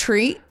sweet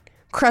treat?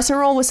 Crescent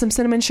roll with some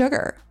cinnamon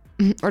sugar.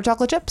 Or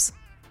chocolate chips.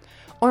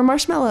 Or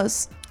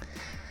marshmallows.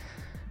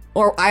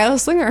 Or Iowa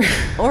slinger.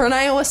 Or an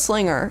Iowa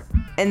slinger.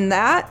 And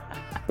that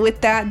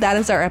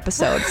is our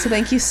episode. So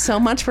thank you so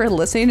much for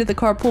listening to the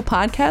Carpool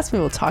Podcast. We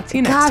will talk to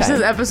you next time.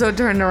 This episode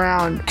turned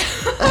around.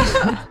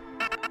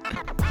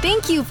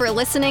 Thank you for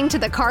listening to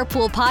the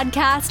Carpool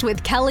Podcast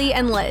with Kelly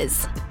and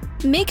Liz.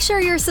 Make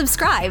sure you're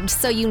subscribed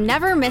so you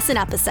never miss an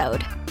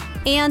episode.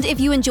 And if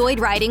you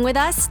enjoyed riding with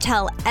us,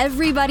 tell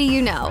everybody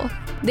you know.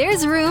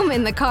 There's room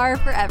in the car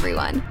for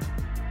everyone.